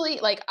totally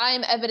like, I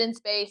am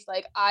evidence-based,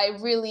 like, I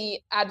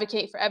really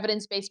advocate for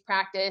evidence-based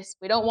practice.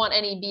 We don't want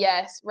any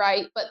BS,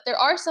 right? But there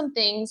are some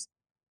things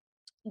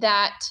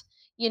that,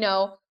 you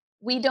know,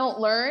 we don't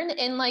learn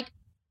in, like,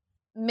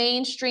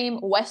 mainstream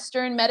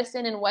Western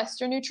medicine and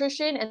Western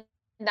nutrition. And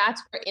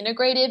that's where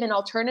integrative and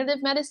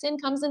alternative medicine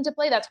comes into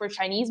play. That's where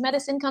Chinese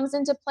medicine comes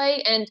into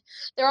play. And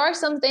there are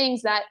some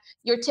things that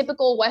your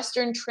typical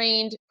Western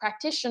trained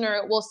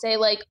practitioner will say,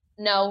 like,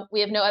 no, we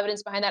have no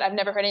evidence behind that. I've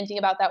never heard anything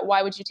about that.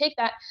 Why would you take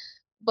that?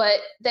 But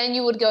then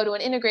you would go to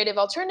an integrative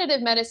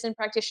alternative medicine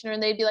practitioner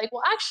and they'd be like,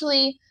 well,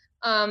 actually,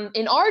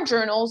 in our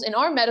journals, in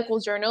our medical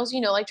journals,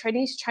 like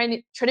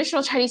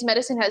traditional Chinese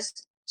medicine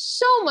has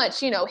so much,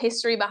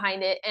 history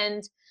behind it.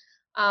 And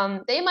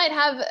they might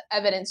have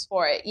evidence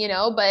for it,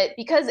 but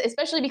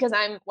especially because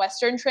I'm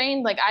Western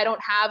trained, like I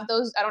don't have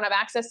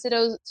access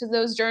to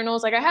those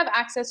journals. Like I have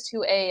access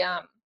to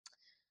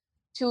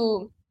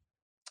to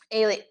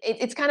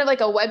it's kind of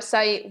like a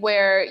website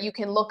where you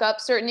can look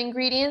up certain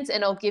ingredients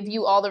and it'll give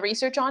you all the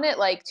research on it.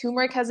 Like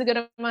turmeric has a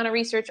good amount of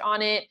research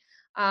on it.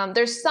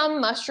 There's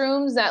some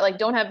mushrooms that like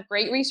don't have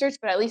great research,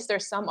 but at least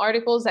there's some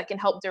articles that can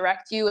help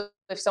direct you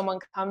if someone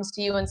comes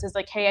to you and says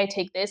like, "Hey, I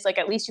take this." Like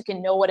at least you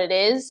can know what it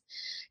is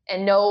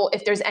and know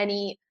if there's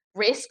any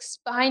risks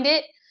behind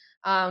it,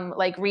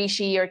 like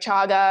reishi or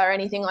chaga or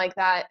anything like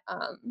that.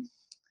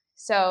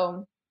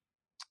 So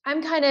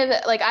I'm kind of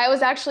like, I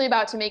was actually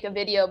about to make a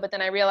video, but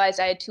then I realized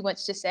I had too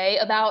much to say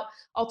about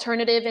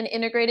alternative and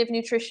integrative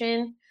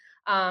nutrition.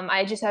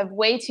 I just have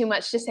way too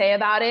much to say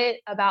about it,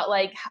 about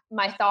like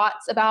my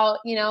thoughts about,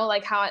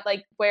 like how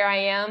like where I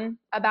am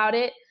about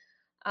it.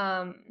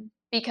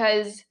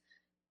 Because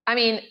I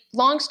mean,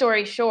 long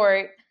story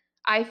short,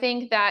 I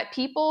think that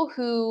people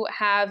who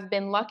have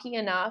been lucky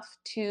enough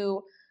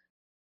to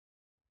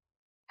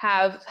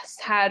have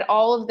had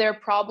all of their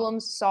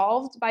problems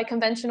solved by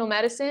conventional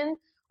medicine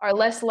are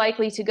less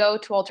likely to go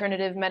to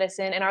alternative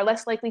medicine and are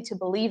less likely to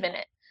believe in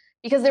it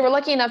because they were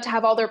lucky enough to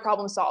have all their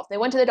problems solved. They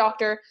went to the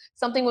doctor,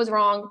 something was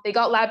wrong, they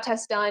got lab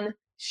tests done,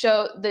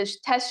 the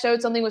test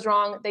showed something was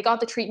wrong, they got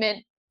the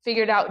treatment,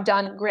 figured out,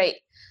 done, great.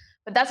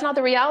 But that's not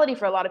the reality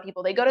for a lot of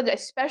people. They go to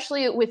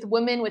especially with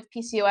women with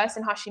PCOS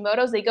and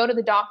Hashimoto's, they go to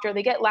the doctor,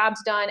 they get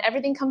labs done,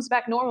 everything comes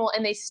back normal,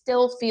 and they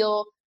still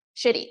feel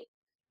shitty,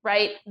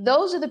 right?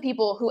 Those are the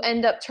people who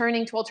end up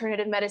turning to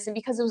alternative medicine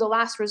because it was a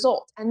last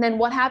result. And then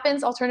what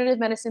happens? Alternative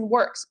medicine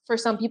works for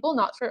some people,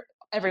 not for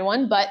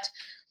everyone, but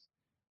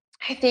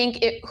I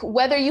think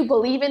whether you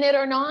believe in it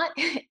or not,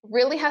 it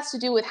really has to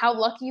do with how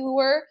lucky you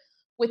were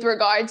with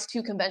regards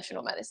to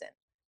conventional medicine.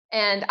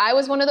 And I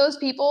was one of those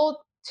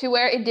people to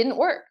where it didn't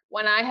work.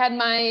 When I had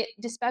my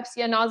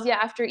dyspepsia, nausea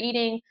after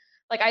eating,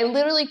 like I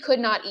literally could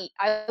not eat.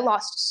 I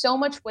lost so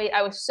much weight.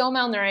 I was so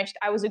malnourished.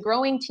 I was a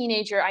growing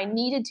teenager. I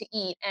needed to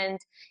eat. And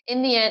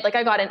in the end, like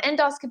I got an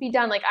endoscopy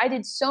done. Like I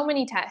did so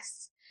many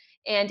tests.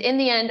 And in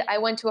the end, I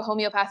went to a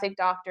homeopathic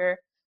doctor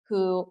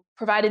who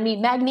provided me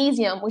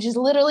magnesium, which is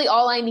literally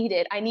all I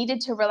needed. I needed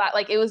to relax.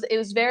 Like it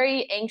was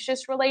very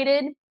anxious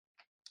related,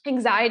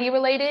 anxiety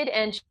related,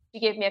 and she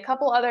gave me a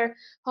couple other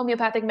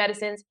homeopathic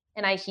medicines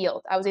and I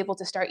healed. I was able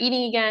to start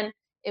eating again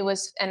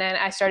and then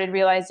I started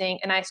realizing,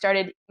 and I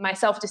started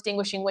myself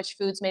distinguishing which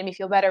foods made me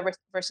feel better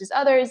versus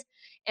others.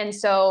 And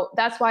so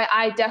that's why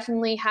I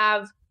definitely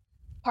have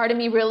part of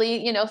me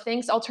really,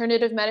 thinks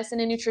alternative medicine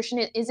and nutrition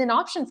is an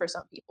option for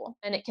some people,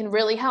 and it can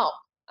really help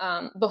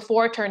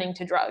before turning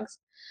to drugs.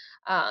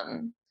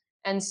 Um,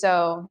 and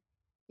so,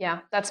 yeah,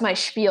 that's my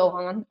spiel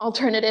on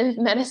alternative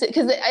medicine.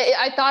 Because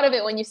I thought of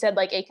it when you said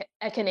like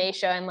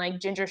echinacea and like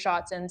ginger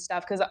shots and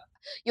stuff. Because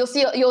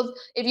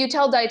if you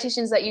tell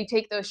dietitians that you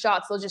take those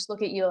shots, they'll just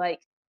look at you like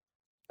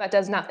that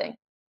does nothing,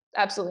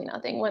 absolutely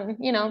nothing. When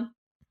you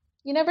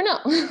never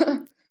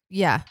know.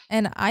 Yeah.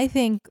 And I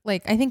think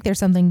there's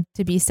something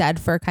to be said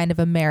for kind of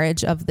a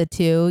marriage of the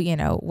two,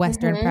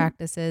 Western Mhm.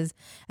 practices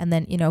and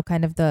then,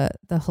 kind of the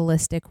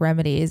holistic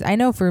remedies. I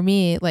know for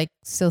me, like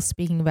still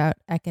speaking about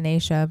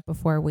echinacea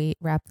before we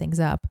wrap things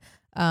up,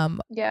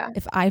 Yeah.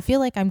 if I feel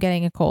like I'm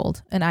getting a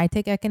cold and I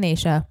take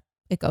echinacea,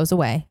 it goes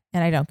away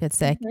and I don't get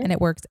sick and Mhm. it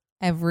works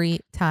every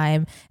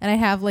time. And I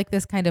have like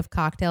this kind of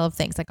cocktail of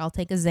things. Like I'll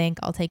take a zinc,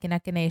 I'll take an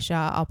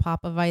echinacea, I'll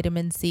pop a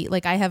vitamin C.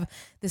 Like I have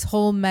this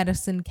whole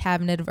medicine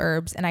cabinet of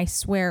herbs. And I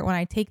swear when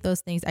I take those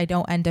things, I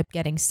don't end up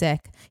getting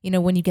sick.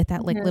 When you get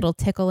that like Mhm. little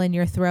tickle in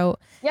your throat,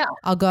 Yeah,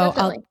 I'll go, I'll,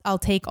 definitely. I'll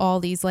take all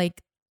these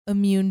like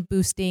immune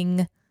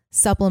boosting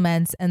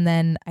supplements and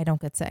then I don't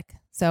get sick.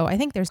 So I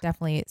think there's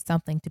definitely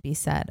something to be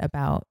said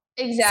about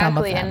some of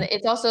Exactly, and them.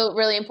 it's also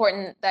really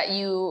important that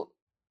you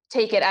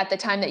take it at the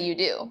time that you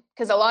do,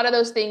 because a lot of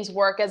those things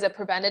work as a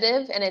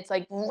preventative, and it's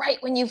like right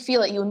when you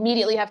feel it, you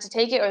immediately have to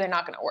take it or they're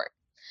not gonna work.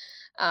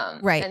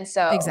 Right. And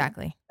so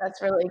Exactly.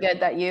 that's really good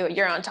that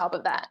you're on top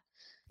of that.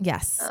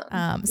 Yes.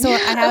 Um, So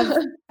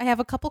I have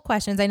a couple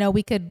questions. I know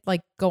we could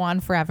like go on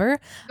forever.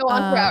 go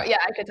on for Uh, hours. Yeah,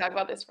 I could talk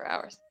about this for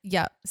hours.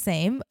 yeah,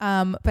 same.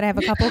 But I have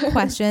a couple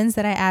questions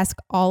that I ask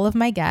all of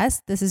my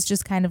guests. This is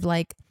just kind of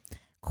like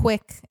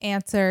quick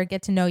answer,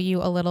 get to know you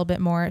a little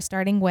bit more.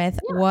 Starting with,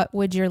 Yeah. what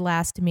would your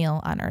last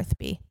meal on earth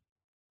be?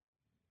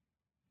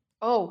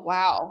 Oh,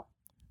 wow.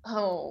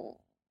 Oh,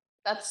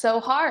 that's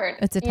so hard.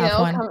 It's a tough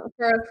one.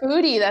 For a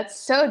foodie, that's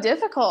so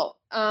difficult.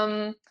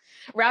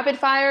 Rapid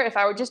fire, if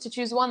I were just to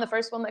choose one, the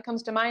first one that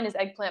comes to mind is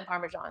eggplant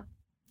parmesan.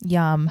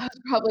 Yum. That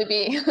would probably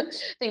be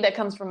thing that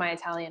comes from my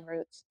Italian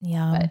roots. But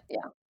Yum.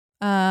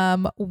 yeah.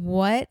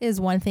 What is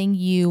one thing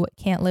you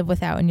can't live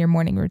without in your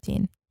morning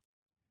routine?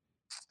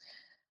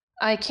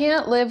 I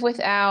can't live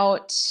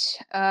without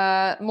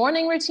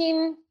morning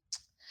routine.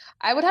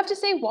 I would have to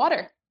say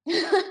water.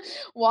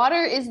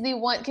 Water is the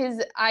one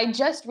because I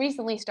just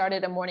recently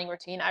started a morning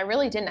routine. I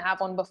really didn't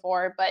have one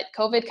before, but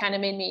COVID kind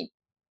of made me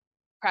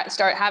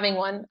start having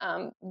one,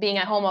 being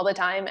at home all the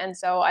time. And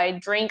so I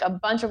drink a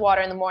bunch of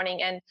water in the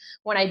morning. And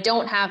when I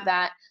don't have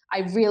that, I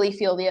really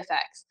feel the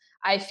effects.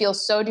 I feel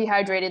so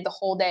dehydrated the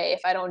whole day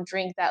if I don't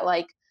drink that,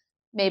 like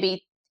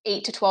maybe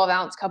 8 to 12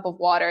 ounce cup of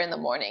water in the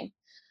morning.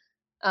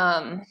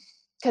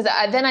 Because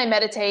then I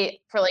meditate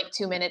for like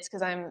 2 minutes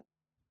because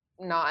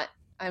not,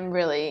 I'm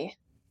really,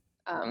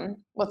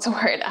 what's the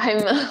word?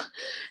 I'm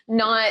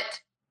not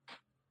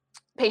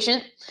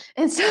patient.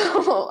 And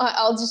so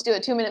I'll just do a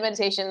 2 minute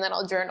meditation and then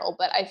I'll journal.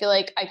 But I feel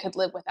like I could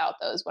live without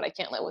those. What I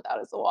can't live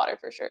without is the water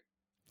for sure.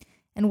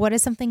 And what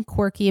is something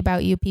quirky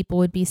about you people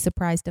would be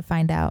surprised to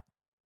find out?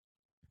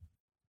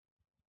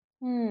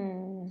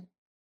 Hmm.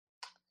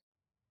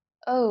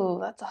 Oh,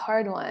 that's a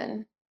hard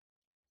one.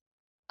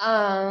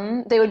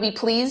 They would be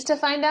pleased to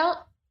find out.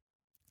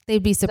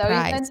 They'd be Is that what you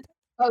said? surprised.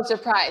 Oh,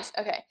 surprised.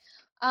 Okay.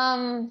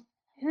 Um,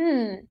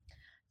 hmm.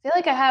 I feel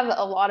like I have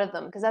a lot of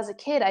them because as a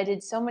kid, I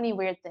did so many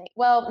weird things.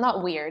 Well,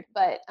 not weird,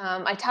 but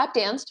I tap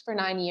danced for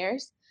 9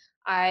 years.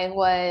 I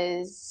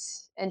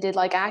was and did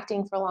like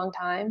acting for a long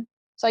time.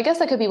 So I guess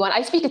that could be one.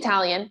 I speak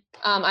Italian.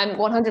 I'm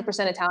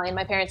 100% Italian.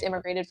 My parents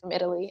immigrated from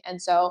Italy.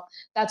 And so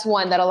that's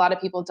one that a lot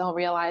of people don't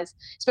realize,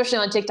 especially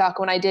on TikTok.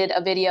 When I did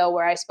a video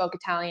where I spoke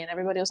Italian,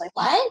 everybody was like,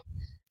 "What?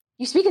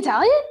 You speak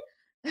Italian?"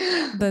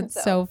 That's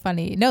So, so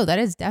funny. No, that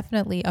is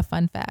definitely a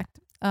fun fact.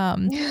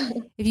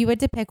 If you had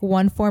to pick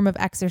one form of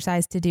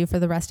exercise to do for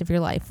the rest of your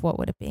life, what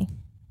would it be?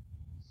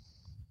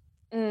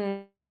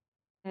 mm,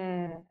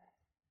 mm.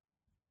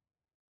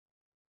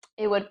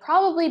 It would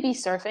probably be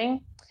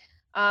surfing.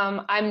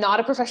 I'm not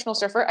a professional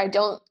surfer. I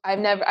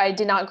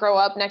did not grow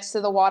up next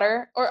to the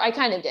water, or I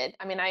kind of did.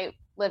 I mean, I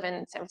live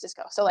in San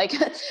Francisco. So like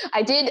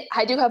I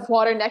do have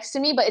water next to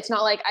me, but it's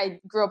not like I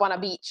grew up on a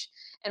beach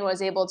and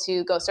was able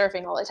to go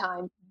surfing all the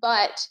time.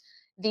 But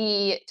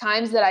the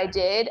times that I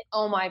did,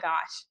 oh my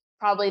gosh,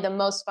 probably the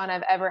most fun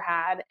I've ever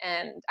had.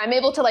 And I'm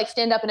able to like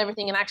stand up and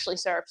everything and actually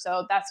surf.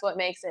 So that's what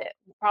makes it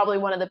probably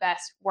one of the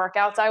best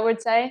workouts, I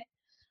would say.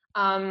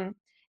 Um,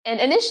 and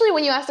initially,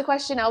 when you asked the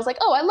question, I was like,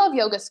 "Oh, I love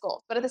yoga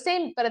school." But at the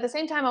same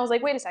time, I was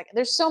like, "Wait a second.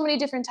 There's so many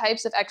different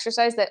types of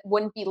exercise that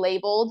wouldn't be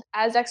labeled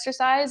as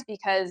exercise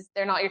because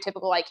they're not your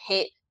typical like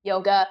HIIT,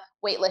 yoga,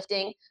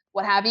 weightlifting,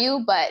 what have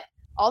you. But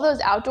all those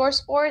outdoor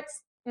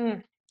sports,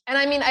 and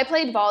I mean, I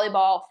played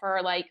volleyball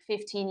for like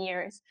 15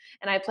 years,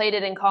 and I played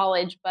it in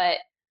college. But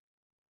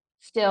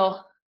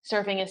still,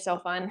 surfing is so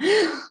fun.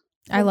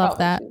 I Would love probably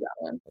that. choose that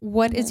one.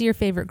 What is Mhm. your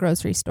favorite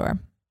grocery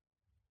store?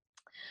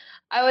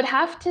 I would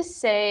have to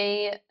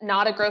say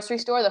not a grocery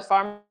store. The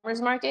farmer's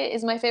market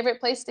is my favorite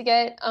place to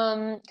get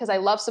because I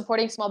love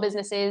supporting small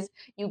businesses.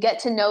 You get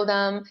to know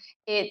them.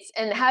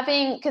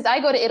 Because I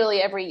go to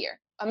Italy every year.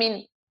 I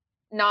mean,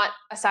 not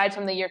aside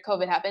from the year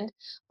COVID happened,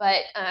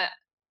 but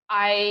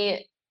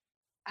I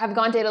have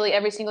gone to Italy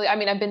every single year. I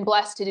mean, I've been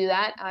blessed to do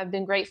that. I've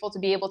been grateful to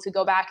be able to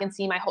go back and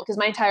see because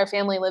my entire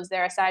family lives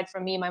there aside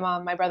from me, my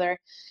mom, my brother,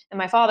 and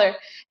my father.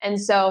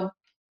 And so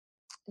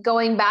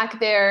going back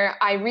there,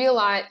 I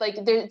realized like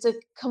it's a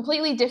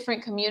completely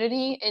different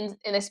community, and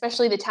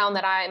especially the town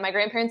that my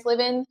grandparents live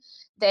in.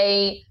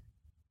 They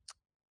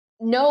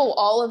know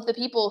all of the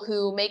people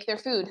who make their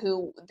food,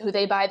 who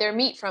they buy their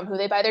meat from, who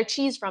they buy their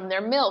cheese from,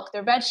 their milk,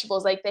 their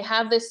vegetables. Like they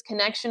have this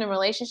connection and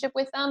relationship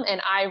with them, and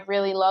I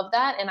really love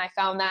that. And I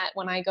found that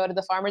when I go to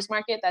the farmers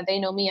market, that they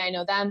know me, I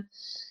know them,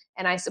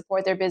 and I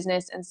support their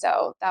business. And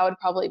so that would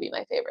probably be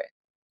my favorite.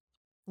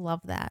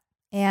 Love that.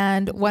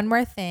 And one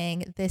more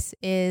thing. This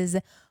is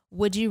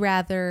Would You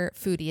Rather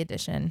Foodie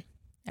Edition.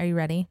 Are you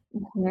ready?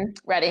 Mm-hmm.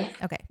 Ready.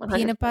 Okay. 100%.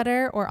 Peanut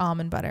butter or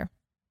almond butter?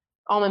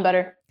 Almond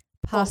butter.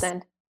 Full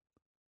send.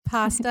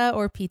 Pasta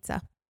or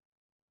pizza?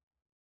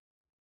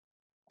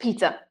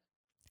 Pizza.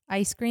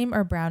 Ice cream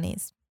or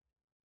brownies?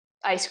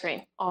 Ice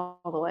cream all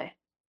the way.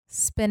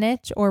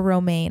 Spinach or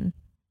romaine?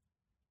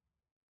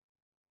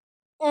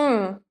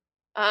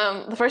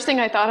 The first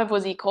thing I thought of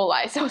was E.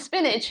 coli, so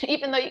spinach,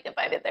 even though you can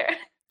find it there.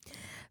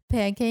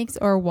 Pancakes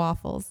or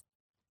waffles?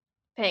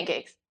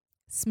 Pancakes.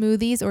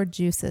 Smoothies or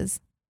juices?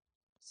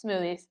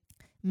 Smoothies.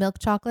 Milk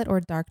chocolate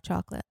or dark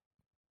chocolate?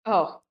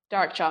 Oh,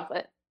 dark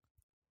chocolate.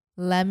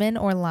 Lemon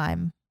or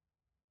lime?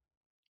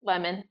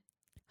 Lemon.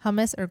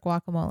 Hummus or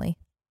guacamole?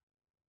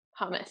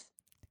 Hummus.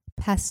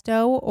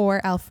 Pesto or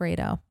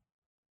Alfredo?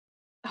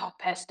 Oh,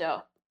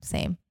 pesto.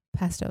 Same.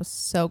 Pesto's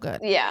so good.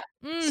 Yeah.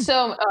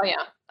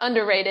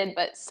 Underrated,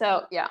 but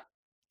so, yeah.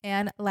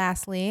 And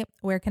lastly,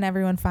 where can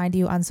everyone find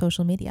you on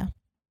social media?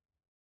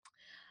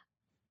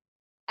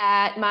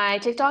 At my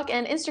TikTok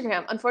and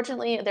Instagram.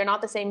 Unfortunately, they're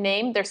not the same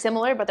name. They're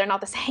similar, but they're not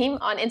the same.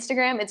 On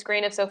Instagram, it's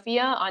Grain of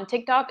Sofia. On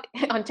TikTok,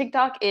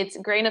 it's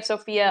Grain of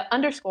Sofia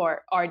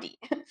 _RD.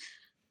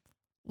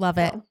 Love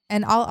it.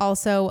 And I'll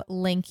also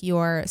link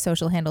your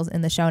social handles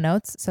in the show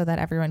notes so that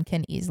everyone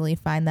can easily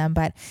find them.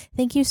 But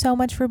thank you so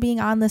much for being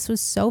on. This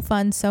was so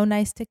fun. So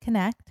nice to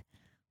connect.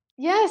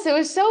 Yes, it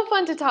was so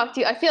fun to talk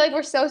to you. I feel like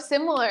we're so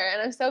similar,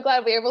 and I'm so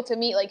glad we were able to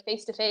meet like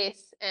face to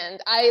face.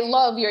 And I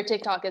love your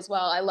TikTok as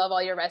well. I love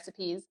all your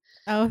recipes.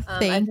 Oh,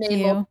 thank I've made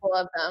you. multiple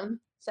of them.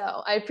 So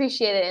I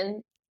appreciate it.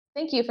 And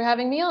thank you for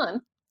having me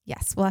on.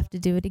 Yes, we'll have to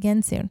do it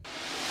again soon.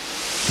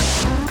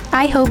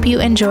 I hope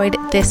you enjoyed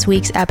this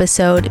week's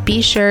episode.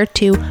 Be sure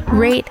to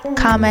rate,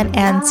 comment,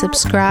 and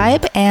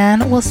subscribe,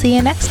 and we'll see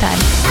you next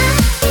time.